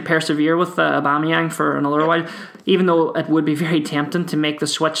just need to persevere with Aubameyang for another while, even though it would be very tempting to make the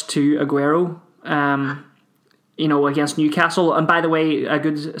switch to Aguero. Against Newcastle. And by the way, a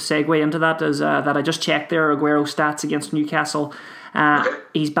good segue into that is that I just checked there Aguero stats against Newcastle.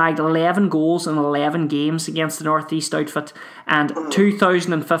 He's bagged 11 goals in 11 games against the North East outfit, and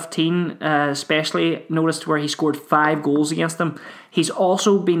 2015 especially noticed where he scored 5 goals against them. He's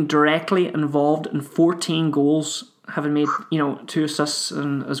also been directly involved in 14 goals, having made 2 assists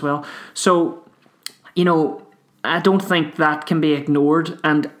as well. So I don't think that can be ignored.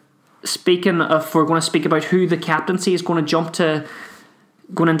 And speaking of, we're going to speak about who the captaincy is going to jump to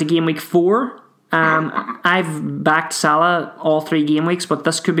going into game week 4. I've backed Salah all 3 game weeks, but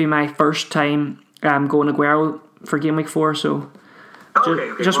this could be my first time going Aguero for game week 4. So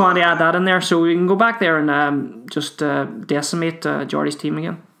just wanted to add that in there, so we can go back there and just decimate Jordy's team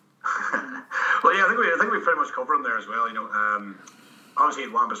again. Well, yeah, I think we pretty much covered him there as well. Obviously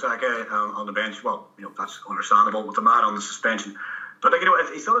Wan-Bissaka on the bench. Well, that's understandable with the man on the suspension. But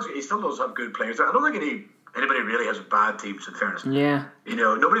he still does have good players. I don't think anybody really has a bad team, in fairness. Yeah.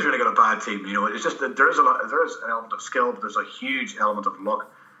 Nobody's really got a bad team. It's just that there is an element of skill, but there's a huge element of luck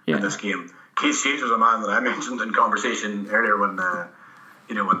in this game. Keith Hughes was a man that I mentioned in conversation earlier when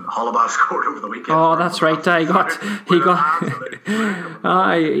Holebas scored over the weekend. Oh, that's right. I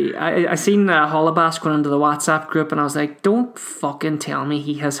seen Holebas going into the WhatsApp group, and I was like, don't fucking tell me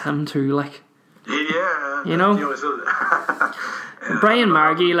he has him too, like. Yeah. Brian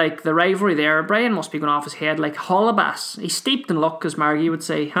Margie, like the rivalry there, Brian must be going off his head. Like Holebas, he's steeped in luck, as Margie would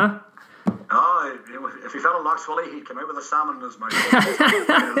say, huh? Oh, if he fell in Loxwilly, he'd come out with a salmon in his mouth.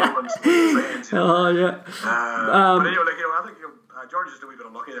 Oh yeah. But I think George is a wee bit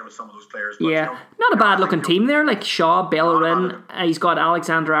unlucky there with some of those players. But, not a bad looking team there. Like Shaw, Bellerin, he's got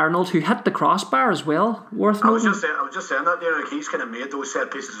Alexander Arnold, who hit the crossbar as well. Worth noting. I was just saying that. He's kind of made those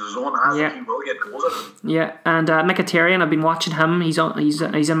set pieces his own. I think he will get goals out of them. Yeah, and Mkhitaryan, I've been watching him. He's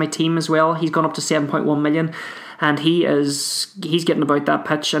in my team as well. He's gone up to 7.1 million. And he's getting about that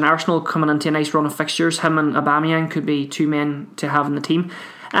pitch. And Arsenal coming into a nice run of fixtures. Him and Aubameyang could be 2 men to have in the team.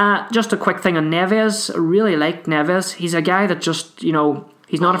 Just a quick thing on Neves. I really like Neves. He's a guy that just he's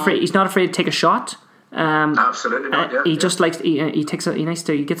not afraid. He's not afraid to take a shot. Absolutely not. He just likes. He gets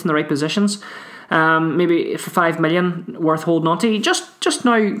in the right positions. Maybe for 5 million worth holding on to. Just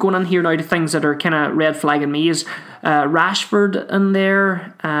now going in here now to things that are kind of red flagging me is Rashford in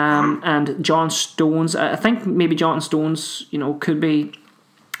there and John Stones. I think maybe John Stones could be.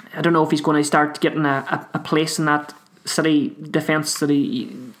 I don't know if he's going to start getting a place in that City defence that he's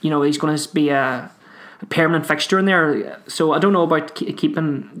going to be a permanent fixture in there. So I don't know about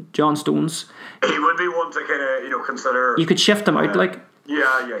keeping John Stones. He would be one to kind of consider. You could shift him out like. Yeah.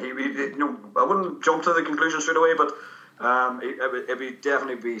 I wouldn't jump to the conclusion straight away, but it would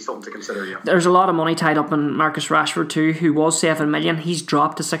definitely be something to consider. Yeah. There's a lot of money tied up in Marcus Rashford too, who was 7 million. He's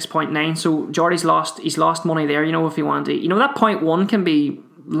dropped to 6.9. So Jordy's lost money there. If he wanted to, that 0.1 can be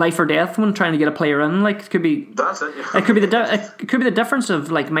life or death when trying to get a player in. Like it could be. That's it. Yeah. It could be the difference of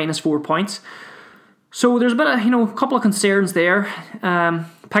like -4 points. So there's a bit of a couple of concerns there.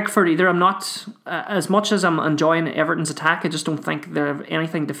 Pickford either. I'm not as much as I'm enjoying Everton's attack. I just don't think they have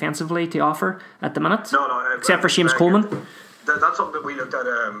anything defensively to offer at the minute. No, except for Seamus Coleman. That's something that we looked at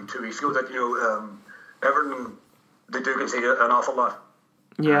 2 weeks ago. That Everton, they do concede an awful lot.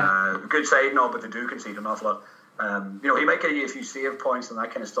 Yeah. Good side, no, but they do concede an awful lot. He might get you a few save points and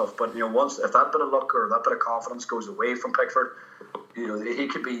that kind of stuff, but once if that bit of luck or that bit of confidence goes away from Pickford, he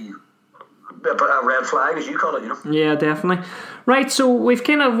could be a red flag, as you call it. Yeah, definitely. Right, so we've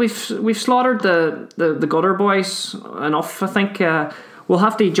slaughtered the gutter boys enough. I think we'll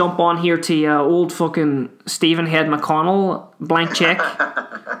have to jump on here to old fucking Stephen Head McConnell blank check.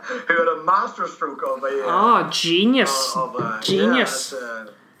 Who had a masterstroke of genius. Genius.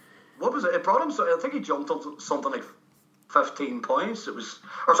 What was it? It brought him. I think he jumped up something like 15 points.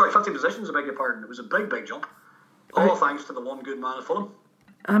 15 positions. I beg your pardon. It was a big jump. All thanks to the one good man at Fulham.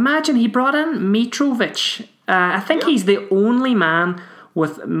 Imagine he brought in Mitrovic. I think he's the only man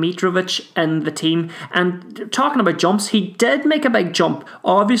with Mitrovic in the team. And talking about jumps, he did make a big jump.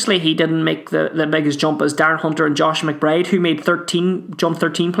 Obviously, he didn't make the biggest jump as Darren Hunter and Josh McBride, who jumped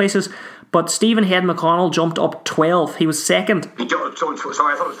 13 places. But Stephen Head McConnell jumped up 12. He was second.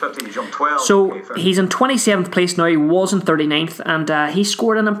 Sorry, I thought it was 15. He jumped 12. So he's in 27th place now. He was in 39th. And he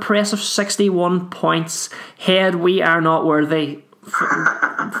scored an impressive 61 points. Head, we are not worthy.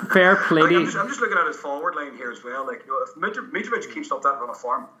 Fair play. I'm just looking at his forward line here as well. Like, if Mitrovic keeps up that run of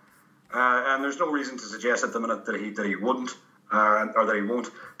form, and there's no reason to suggest at the minute that he wouldn't or that he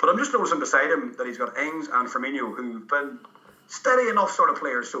won't. But I'm just noticing beside him that he's got Ings and Firmino, who've been steady enough sort of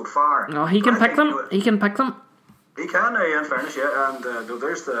players so far. No, he can pick them. He can pick them. He can, in fairness, yeah. And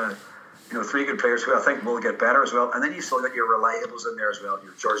there's the 3 good players who I think will get better as well. And then you saw that your reliables in there as well.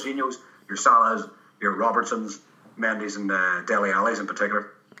 Your Jorginhos, your Salahs, your Robertsons. Mendes and Dele Alli's in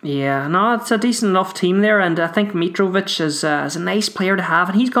particular. Yeah, no, it's a decent enough team there, and I think Mitrovic is a nice player to have,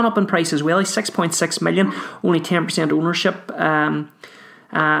 and he's gone up in price as well. He's 6.6 million, only 10% ownership.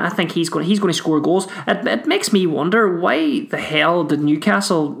 I think he's going to score goals. It makes me wonder, why the hell did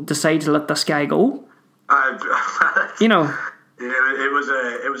Newcastle decide to let this guy go? You know,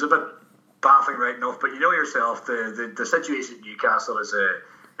 it was a bit baffling, right enough. But you know yourself, the situation at Newcastle it's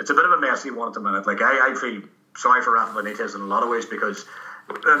a bit of a messy one at the minute. Like I feel sorry for Rafa Benitez in a lot of ways, because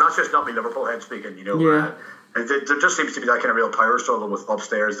that's just not me Liverpool head speaking. You know, yeah. There just seems to be that kind of real power struggle with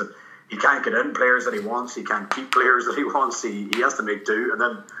upstairs, that he can't get in players that he wants, he can't keep players that he wants, he has to make do, and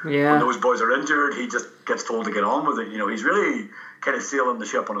then when those boys are injured, he just gets told to get on with it. You know, he's really kind of sailing the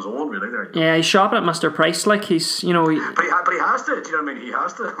ship on his own, really. There. Yeah, he's shopping at Mr. Price, like he's, you know. But he has to. Do you know what I mean? He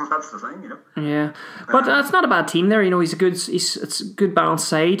has to. That's the thing, you know. Yeah, but it's not a bad team there. You know, it's a good balanced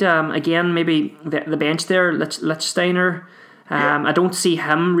side. Again, maybe the bench there, Lichtsteiner. I don't see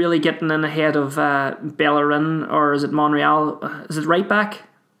him really getting in ahead of Bellerin, or is it Monreal? Is it right back?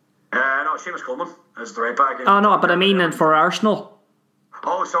 No, Seamus Coleman is the right back. Oh no, but I mean for Arsenal.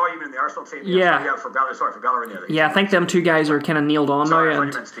 Oh, sorry, you mean the Arsenal team? Yeah, for Bellerin. Yeah, I think them two guys are kind of nailed on now,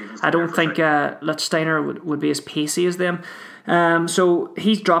 and I don't think Lichtsteiner would be as pacey as them. So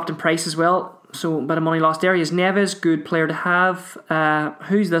he's dropped in price as well. So a bit of money lost there. He has Neves, good player to have.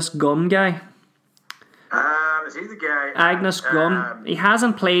 Who's this Gunn guy? Is he the guy? Agnes Gunn. He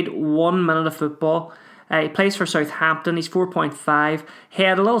hasn't played 1 minute of football. He plays for Southampton. He's 4.5. He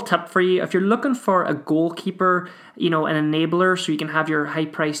had a little tip for you. If you're looking for a goalkeeper, you know, an enabler, so you can have your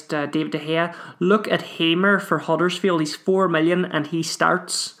high-priced David De Gea, look at Hamer for Huddersfield. He's 4 million and he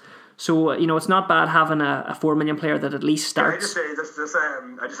starts. So, you know, it's not bad having a 4 million player that at least starts. I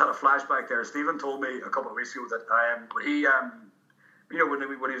just had a flashback there. Stephen told me a couple of weeks ago that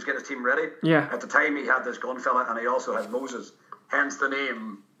when he was getting his team ready, at the time he had this Gun fella, and he also had Moses, hence the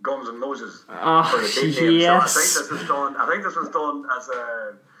name Guns and Moses. Oh, yes. So I think this was done as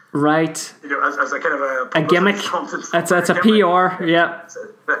a right. You know, as a kind of a gimmick. It's a PR, yeah.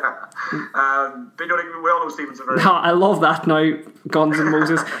 But you know, we all know Stephen's a very. No, I love that now. Guns and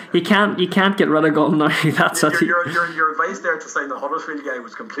Moses. You can't get rid of Gun now. That's your advice there to sign the Huddersfield guy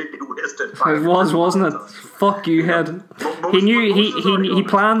was completely wasted. It was, wasn't it? Fuck you, head. He knew he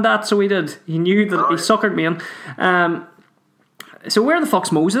planned that, so he did. He knew that he suckered me in. So where the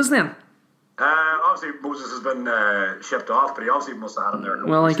fuck's Moses then? Obviously Moses has been shipped off, but he obviously must have had him there.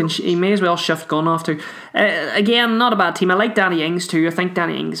 Well, he may as well shift Gun off too. Again, not a bad team. I like Danny Ings too. I think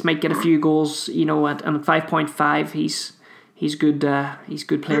Danny Ings might get a few goals. You know, at 5.5, he's good. He's a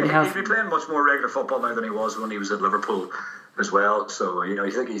good player to have. He'll be playing much more regular football now than he was when he was at Liverpool as well. So you know,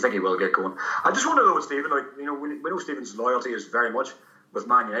 you think he will get going. I just want to know with Stephen, like, you know, we know Stephen's loyalty is very much with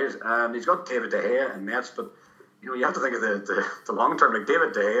Man United, and he's got David De Gea and Metz, but you know, you have to think of the long term. Like,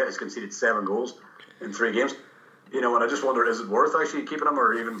 David De Gea has conceded 7 goals in 3 games. You know, and I just wonder, is it worth actually keeping him,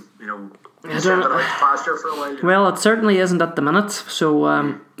 or even, you know, sending him out faster for a while? Well, it certainly isn't at the minute.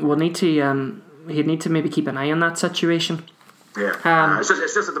 So we'll need to. He'd need to maybe keep an eye on that situation. Yeah, it's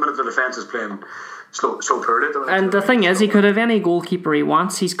just at the minute the defence is playing so poorly. And the thing is, he could have any goalkeeper he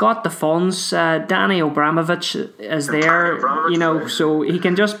wants. He's got the funds. Danny Abramovich is there, you know, so he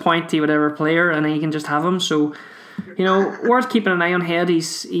can just point to whatever player and he can just have him. So, you know, worth keeping an eye on. Head.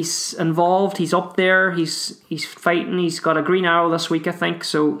 He's involved. He's up there. He's fighting. He's got a green arrow this week, I think.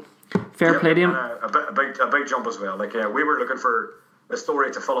 So fair play to him. A big jump as well. Like, we were looking for a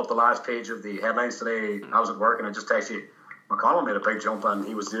story to fill up the last page of the headlines today. I was at work and I just texted you, McConnell made a big jump, and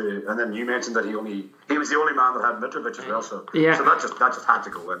and then you mentioned that he was the only man that had Mitrovic as well. So yeah. So that just had to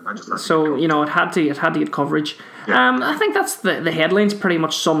go in. So you know, it had to get coverage. Yeah. I think that's the headlines pretty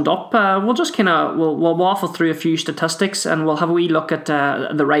much summed up. We'll just we'll waffle through a few statistics, and we'll have a wee look at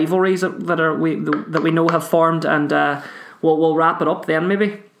the rivalries that we know have formed, and we'll wrap it up then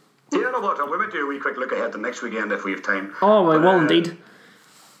maybe. Yeah, no, but we might do a wee quick look ahead to next weekend if we have time. Oh, we will indeed.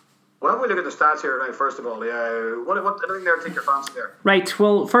 Well, we look at the stats here now, first of all. What anything there take your fancy there? Right,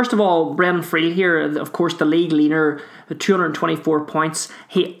 well, first of all, Brendan Friel here, of course, the league leader, 224 points.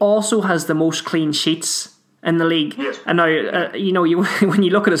 He also has the most clean sheets in the league. Yes. And now, you know, when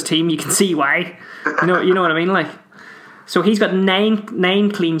you look at his team, you can see why. You know what I mean? Like, so he's got nine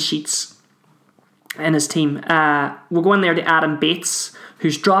clean sheets in his team. We'll go in there to Adam Bates,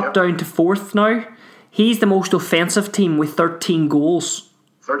 who's dropped down to 4th now. He's the most offensive team with 13 goals.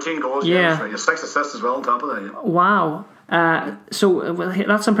 13 goals, yeah. 6 assists as well on top of that, yeah. Wow. So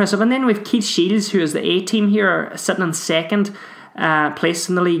that's impressive. And then we've Keith Shields, who is the A team here, sitting in 2nd place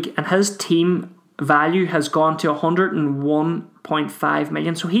in the league, and his team value has gone to 101 1.5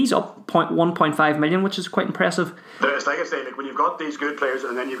 million. So he's up 1.5 million, which is quite impressive. It's like I say, like when you've got these good players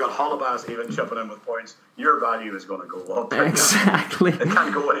and then you've got Holebas even chipping in with points, your value is going to go up. Exactly. It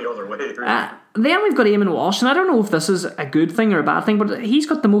can't go any other way. Really. Then we've got Eamon Walsh, and I don't know if this is a good thing or a bad thing, but he's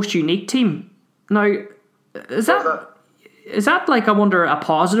got the most unique team. Now, is that like, I wonder, a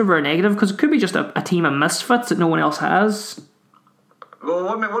positive or a negative? Because it could be just a team of misfits that no one else has. Well,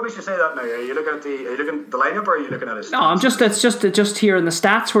 what makes you say that now? Are you looking at the lineup, or are you looking at his stats? No, it's just here in the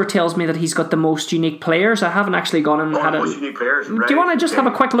stats where it tells me that he's got the most unique players. I haven't actually gone and had most unique players. Right. Do you want to just have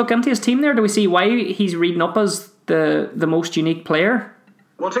a quick look into his team there? Do we see why he's reading up as the most unique player?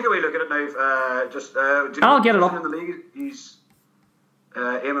 We'll take a wee look at it now. I'll get it up. In the league, he's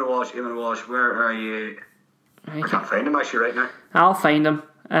Eamon Walsh. Where are you? I can't find him actually right now. I'll find him.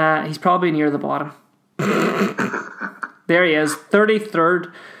 He's probably near the bottom. There he is,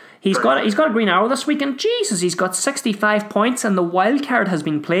 33rd. He's got a green arrow this weekend. Jesus, he's got 65 points, and the wild card has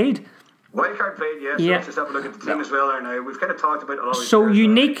been played. Wild card played, yes. Yeah. So let's just have a look at the team as well there now. We've kind of talked about a lot of these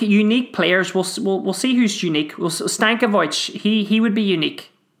players. Unique players. We'll see who's unique. Stankovic, he would be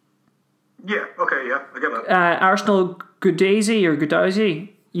unique. Yeah. Okay. Yeah. I get that. Arsenal Gudazi,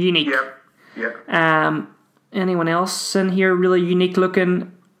 unique. Yeah. Anyone else in here really unique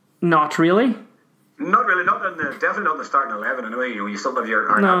looking? Not really. Not really. Definitely not in the starting 11 anyway. You still have your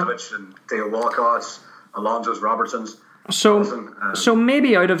Arnautovic and Theo Walcott's, Alonso's, Robertson's. So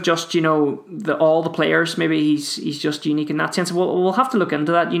maybe out of just all the players, maybe he's just unique in that sense. We'll have to look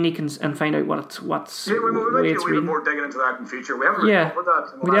into that unique and find out what's we might do a bit more digging into that in future. We haven't really covered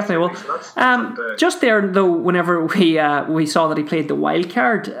that. We definitely will. So just there though, whenever we saw that he played the wild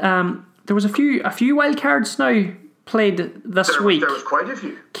card, there was a few wild cards now played this week. There was quite a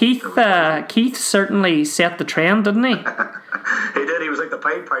few. Keith certainly set the trend, didn't he? He did. He was like the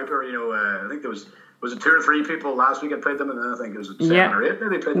Pied Piper. I think there was it 2 or 3 people last week had played them, and then I think it was 7 or 8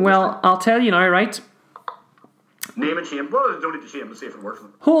 maybe played them. Well, I'll tell you now, right? Name and shame. Well, don't need to shame. Let's see if it works for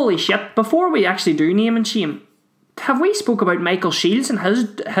them. Holy shit! Before we actually do name and shame, have we spoke about Michael Shields and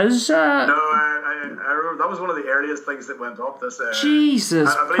his? No, I remember that was one of the earliest things that went up. This Jesus,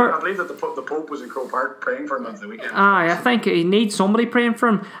 I believe that the Pope was in Croke Park praying for him on the weekend. I think he needs somebody praying for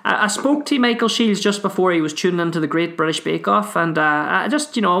him. I spoke to Michael Shields just before he was tuning into the Great British Bake Off, and I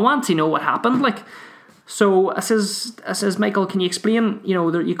just I want to know what happened. Like, so I says, Michael, can you explain?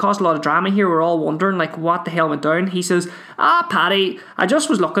 You caused a lot of drama here. We're all wondering like what the hell went down. He says, Paddy, I just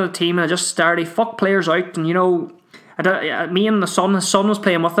was looking at the team and I just started fuck players out, and me and his son was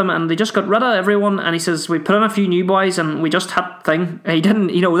playing with them, and they just got rid of everyone. And he says we put in a few new boys, and we just had thing. He didn't,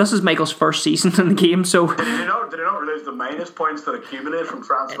 this is Michael's first season in the game. So did he not realise the minus points that accumulate from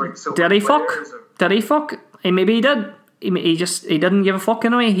transferring? So did he fuck? Did he fuck? Maybe he did. He didn't give a fuck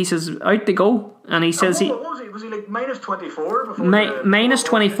anyway. He says out they go, and he says was he like minus 24 before? Minus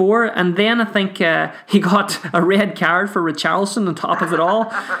 24, and then I think he got a red card for Richarlison on top of it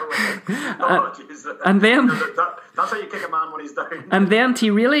all. And then that's how you kick a man when he's down. And then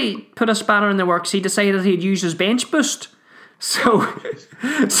to really put a spanner in the works, he decided he'd use his bench boost. So I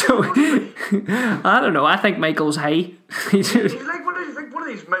don't know. I think Michael's high. He's like one of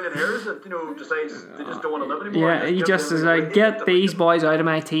these millionaires that decides they just don't want to live anymore. Yeah, he just is like, get these boys out of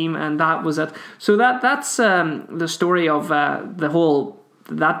my team, and that was it. So that's the story of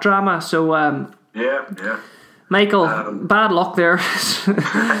that drama. So yeah. Michael, bad luck there. In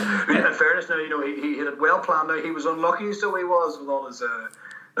fairness, now he had it well planned. Now he was unlucky, so he was with all his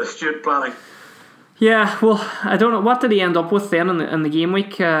astute planning. Yeah, well, I don't know. What did he end up with then in the game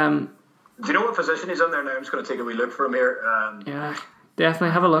week? Do you know what position he's in there now? I'm just going to take a wee look for him here. Yeah, definitely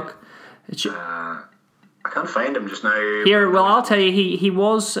have a look. I can't find him just now. Here, well, I'll tell you, he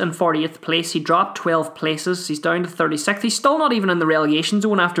was in 40th place. He dropped 12 places. He's down to 36th. He's still not even in the relegation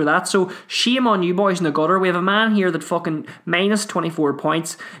zone after that. So shame on you boys in the gutter. We have a man here that fucking minus 24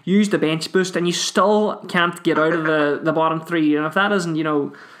 points, used the bench boost, and you still can't get out of the bottom 3. And if that doesn't,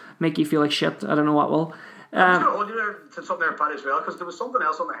 make you feel like shit, I don't know what will. I'm just going to hold you there to something there, Paddy, as well, because there was something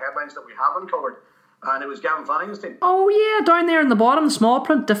else on the headlines that we haven't covered, and it was Gavin Flanagan's team. Oh yeah, down there in the bottom, the small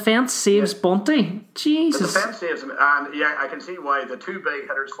print, defence saves Bunty. Jesus. The defence saves him, and yeah, I can see why. The 2 big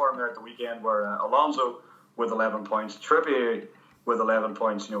hitters for him there at the weekend were Alonso with 11 points, Trippier with 11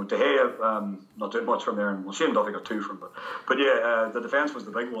 points, De Gea not doing much from there, and Shane Duffy got 2 from him. But yeah, the defence was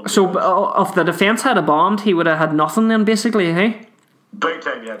the big one. So if the defence had bombed, he would have had nothing then, basically, hey? Big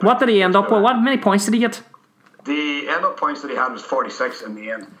time, yeah. What did he end up with? What many points did he get? The end up points that he had was 46 in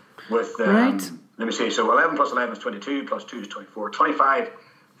the end. With right. Let me see. So 11 plus 11 is 22, plus 2 is 24. 25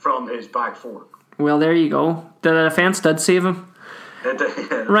 from his back 4. Well, there you go. The defence did save him.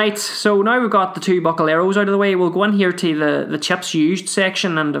 Right, so now we've got the two Bucaleros out of the way. We'll go in here to the chips used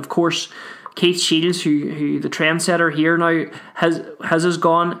section, and of course Keith Shields, who the trendsetter here now, his is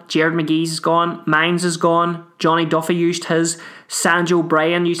gone. Jared McGee's is gone. Mines is gone. Johnny Duffy used his. Sanjo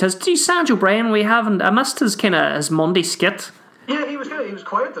Bryan used his. Geez, Sanjo Bryan, I missed his Monday skit. Yeah, he was good. He was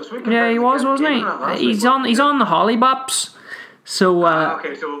quiet this week. Yeah, he was, wasn't he? He's on the Hollybops. So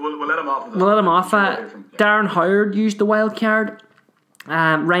okay, so we'll let him off. We'll let him off. Darren Howard used the wild card.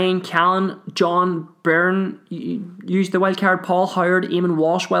 Ryan Callan, John Byrne used the wild card. Paul Howard, Eamon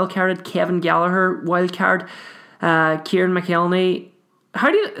Walsh wild carded. Kevin Gallagher wild card. Kieran McElney.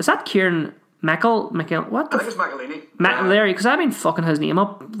 Is that Kieran McEl? What? I think it's McElney. Larry, because I've been fucking his name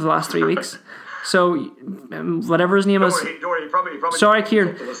up the last 3 weeks. So whatever his name is. Don't worry, probably sorry,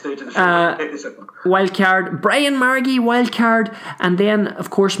 Kieran. Wild card. Brian Margie wild card, and then of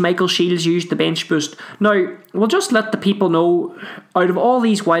course Michael Shields used the bench boost. Now we'll just let the people know, out of all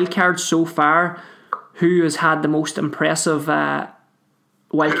these wild cards so far, who has had the most impressive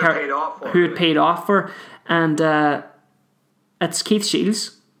wild card, who it paid off for, and it's Keith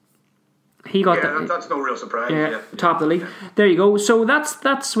Shields. He got that's no real surprise. Yeah, top of the league. There you go. So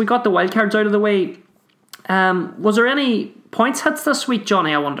that's we got the wild cards out of the way. Was there any points hits this week,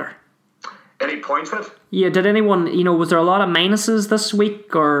 Johnny? I wonder. Any points hit? Yeah. Did anyone? Was there a lot of minuses this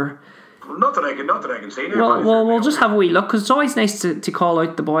week, or? Not that I can see. Well, we'll just have a wee look, because it's always nice to call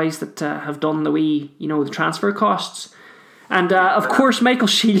out the boys that have done the wee, the transfer costs. And of course, Michael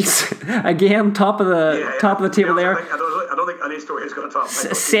Shields again, top of the table there. I don't think any story is going to top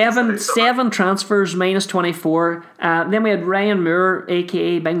seven transfers, minus 24. Then we had Ryan Moore,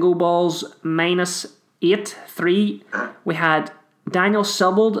 aka Bingo Balls, minus 3. We had Daniel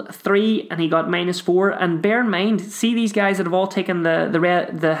Subbold 3, and he got minus 4. And bear in mind, see these guys that have all taken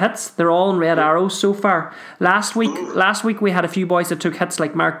the hits. They're all in red arrows so far. Last week we had a few boys that took hits,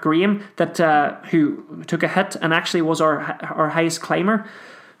 like Mark Graham, that who took a hit and actually was our highest climber.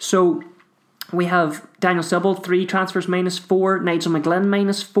 So we have Daniel Subbold 3 transfers, minus 4. Nigel McGlynn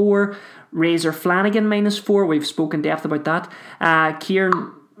minus 4. Razor Flanagan minus 4. We've spoken depth about that.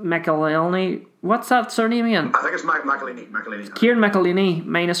 Kieran McElney. What's that surname again? I think it's McElney. Kieran McElney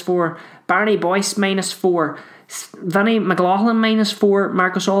minus 4. Barney Boyce minus 4. Vinny McLaughlin minus 4.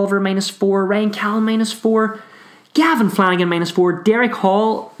 Marcus Oliver minus 4. Ryan Callan minus 4. Gavin Flanagan minus 4. Derek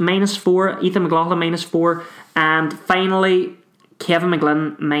Hall minus 4. Ethan McLaughlin minus 4. And finally, Kevin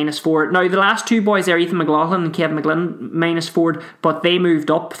McGlynn minus 4. Now the last two boys there, Ethan McLaughlin and Kevin McGlynn minus 4, but they moved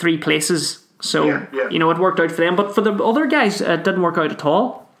up 3 places. So it worked out for them. But for the other guys, it didn't work out at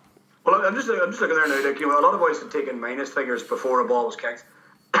all. Well, I'm just looking there now. Like, a lot of boys had taken minus figures before a ball was kicked.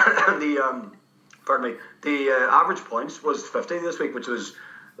 The average points was 50 this week,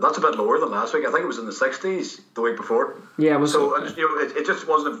 that's a bit lower than last week. I think it was in the 60s the week before. Yeah, it was. So it just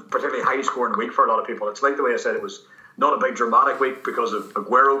wasn't a particularly high scoring week for a lot of people. It's like the way I said, it was not a big dramatic week because of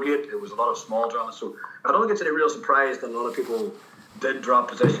Aguero Gate. It was a lot of small dramas. So I don't think it's any real surprise that a lot of people did drop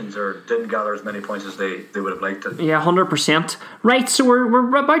positions or didn't gather as many points as they would have liked to. Yeah, 100%. Right, so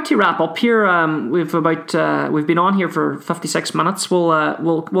we're about to wrap up here. We've been on here for 56 minutes. We'll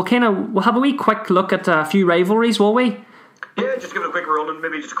have a wee quick look at a few rivalries, will we? Yeah, just give it a quick run and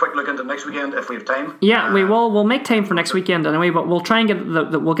maybe just a quick look into next weekend if we have time. Yeah, we will. We'll make time for next weekend anyway, but we'll try and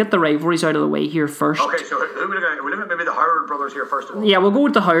get the rivalries out of the way here first. Okay, so who are we looking at? Maybe the Howard brothers here first of all. Yeah, we'll go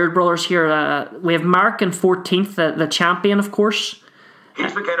with the Howard brothers here. We have Mark in 14th, the champion, of course.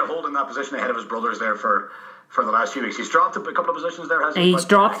 He's been kind of holding that position ahead of his brothers there for the last few weeks. He's dropped a couple of positions there, hasn't he?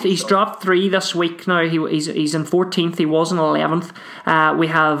 He's dropped 3 this week now. He's in 14th. He was in 11th. We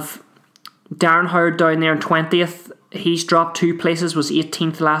have Darren Howard down there in 20th. He's dropped 2 places, was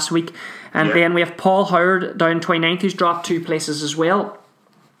 18th last week. And then we have Paul Howard down 29th, who's dropped 2 places as well.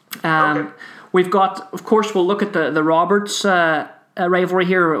 We've got, of course, we'll look at the Roberts rivalry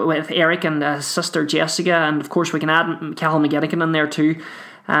here with Eric and sister Jessica, and of course we can add Cal McGettigan in there too.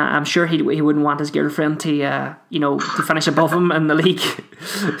 I'm sure he wouldn't want his girlfriend to finish above him in the league.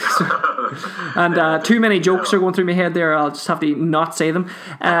 And too many jokes are going through my head there. I'll just have to not say them.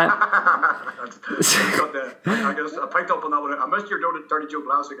 I picked up on that one. I missed your dirty joke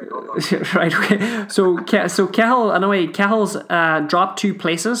last week. I got that. Right. Okay. So Cahill, anyway, Cahill's dropped 2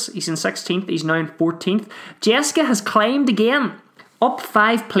 places. He's in 16th. He's now in 14th. Jessica has climbed again, up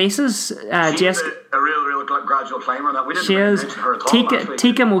 5 places. Jessica, a real gradual climber. That we didn't she really is. mention her at all last week.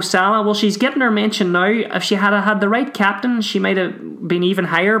 Tika Mosala. Well, she's getting her mention now. If she had the right captain, she might have been even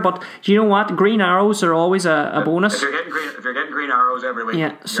higher. But you know what? Green arrows are always a bonus. If you're getting green arrows every week,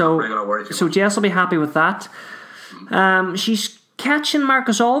 yeah. you're not really going to worry too much. So Jess will be happy with that. She's catching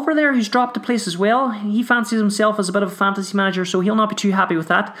Marcus Oliver there, who's dropped a place as well. He fancies himself as a bit of a fantasy manager, so he'll not be too happy with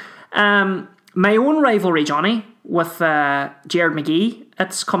that. My own rivalry, Johnny, with Jared McGee,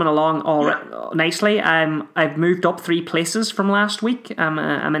 it's coming along nicely. I've moved up 3 places from last week. I'm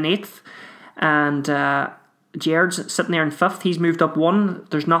in 8th, and Jared's sitting there in 5th. He's moved up 1.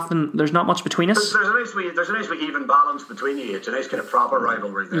 There's not much between us. There's a nice even balance between you. It's a nice kind of proper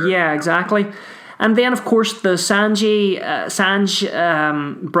rivalry there. Yeah, exactly. And then, of course, the Sanj,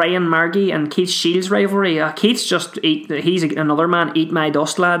 Brian Margie and Keith Shields rivalry. Keith's he's another man, eat my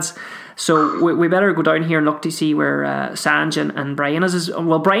dust, lads. So we better go down here and look to see where Sanj and Brian is.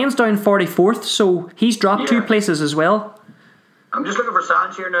 Well, Brian's down 44th, so he's dropped 2 places as well. I'm just looking for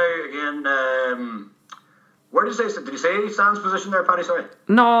Sanj here now again. Where did you say? Did you say Sanj's position there, Paddy? Sorry.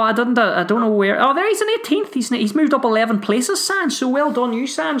 No, I didn't. I don't know where. Oh, there he's in 18th. He's moved up 11 places, Sanj. So well done, you,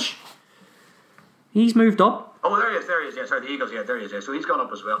 Sanj. He's moved up. Oh, there he is. Yeah, sorry, the Eagles. Yeah, there he is. Yeah, so he's gone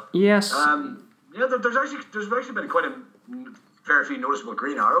up as well. Yes. There's actually been quite a fair few noticeable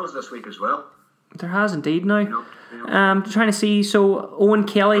green arrows this week as well. There has indeed now. I'm trying to see. So Owen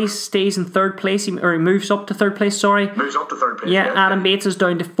Kelly stays in 3rd place, he moves up to 3rd place. Sorry, moves up to 3rd place. Yeah, Adam Bates is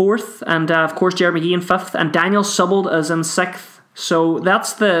down to 4th, and of course Jerry McGee in 5th, and Daniel Subbold is in 6th. So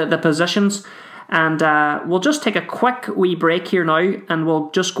that's the positions. And we'll just take a quick wee break here now, and we'll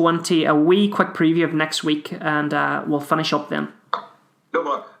just go into a wee quick preview of next week, and we'll finish up then. No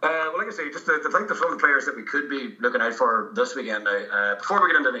more. Well, like I say, just to think of some of the players that we could be looking out for this weekend now, before we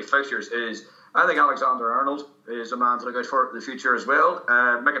get into the fixtures, is I think Alexander Arnold is a man to look out for the future as well.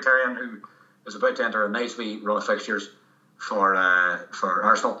 Mkhitaryan, who is about to enter a nice wee run of fixtures for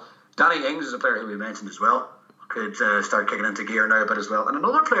Arsenal. Danny Ings is a player who we mentioned as well. Could start kicking into gear now a bit as well. And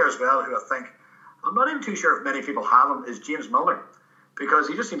another player as well who I think, I'm not even too sure if many people have him, is James Milner, because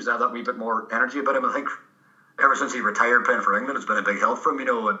he just seems to have that wee bit more energy about him. I think ever since he retired playing for England, it's been a big help for him,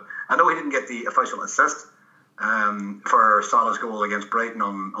 and I know he didn't get the official assist for Salah's goal against Brighton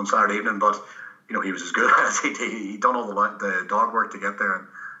on Saturday evening, but he was as good as he done all the dog work to get there,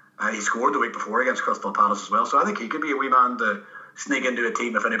 and he scored the week before against Crystal Palace as well. So I think he could be a wee man to sneak into a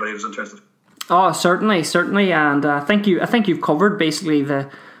team if anybody was interested. Oh, certainly, and I think you've covered basically the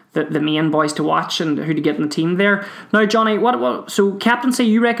main boys to watch and who to get in the team there. Now, Johnny, what? So captaincy,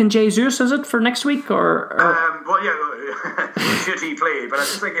 you reckon Jesus is it for next week or? Well, yeah, should he play? But I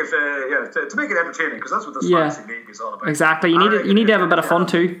just think if to make it entertaining, because that's what this fantasy league is all about. Exactly, you need to have a bit of fun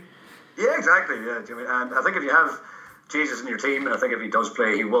too. Yeah, exactly. Yeah, Jimmy. And I think if you have Jesus in your team, and I think if he does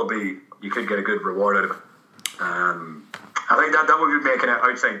play, you could get a good reward out of it. I think that would be making an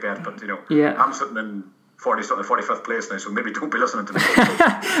outside bet, but I'm sitting in 45th place now, so maybe don't be listening to me.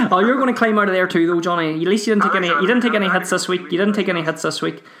 Oh, you're going to climb out of there too, though, Johnny. At least you didn't take any hits this week. You didn't take any hits this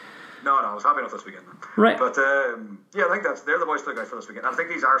week. No, I was happy enough this weekend. Right. But I think they're the boys to look out for this weekend. I think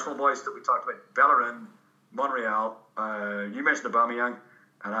these Arsenal boys that we talked about, Bellerin, Monreal, you mentioned Aubameyang,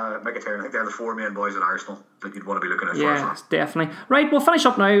 and Mkhitaryan. I think they're the 4 main boys at Arsenal that you'd want to be looking at. Yeah, definitely. Right, we'll finish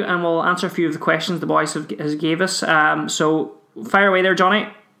up now, and we'll answer a few of the questions the boys has gave us. So fire away there, Johnny.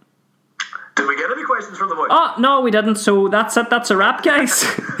 Did we get any questions from the boys? Oh, no, we didn't. So that's it. That's a wrap, guys. They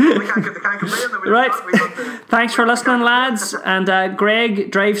can't complain that we right. Thanks for listening, lads. And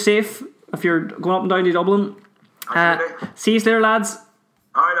Greg, drive safe if you're going up and down to Dublin. See you there, lads.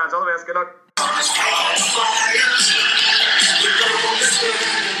 All right, lads. All the best. Good luck.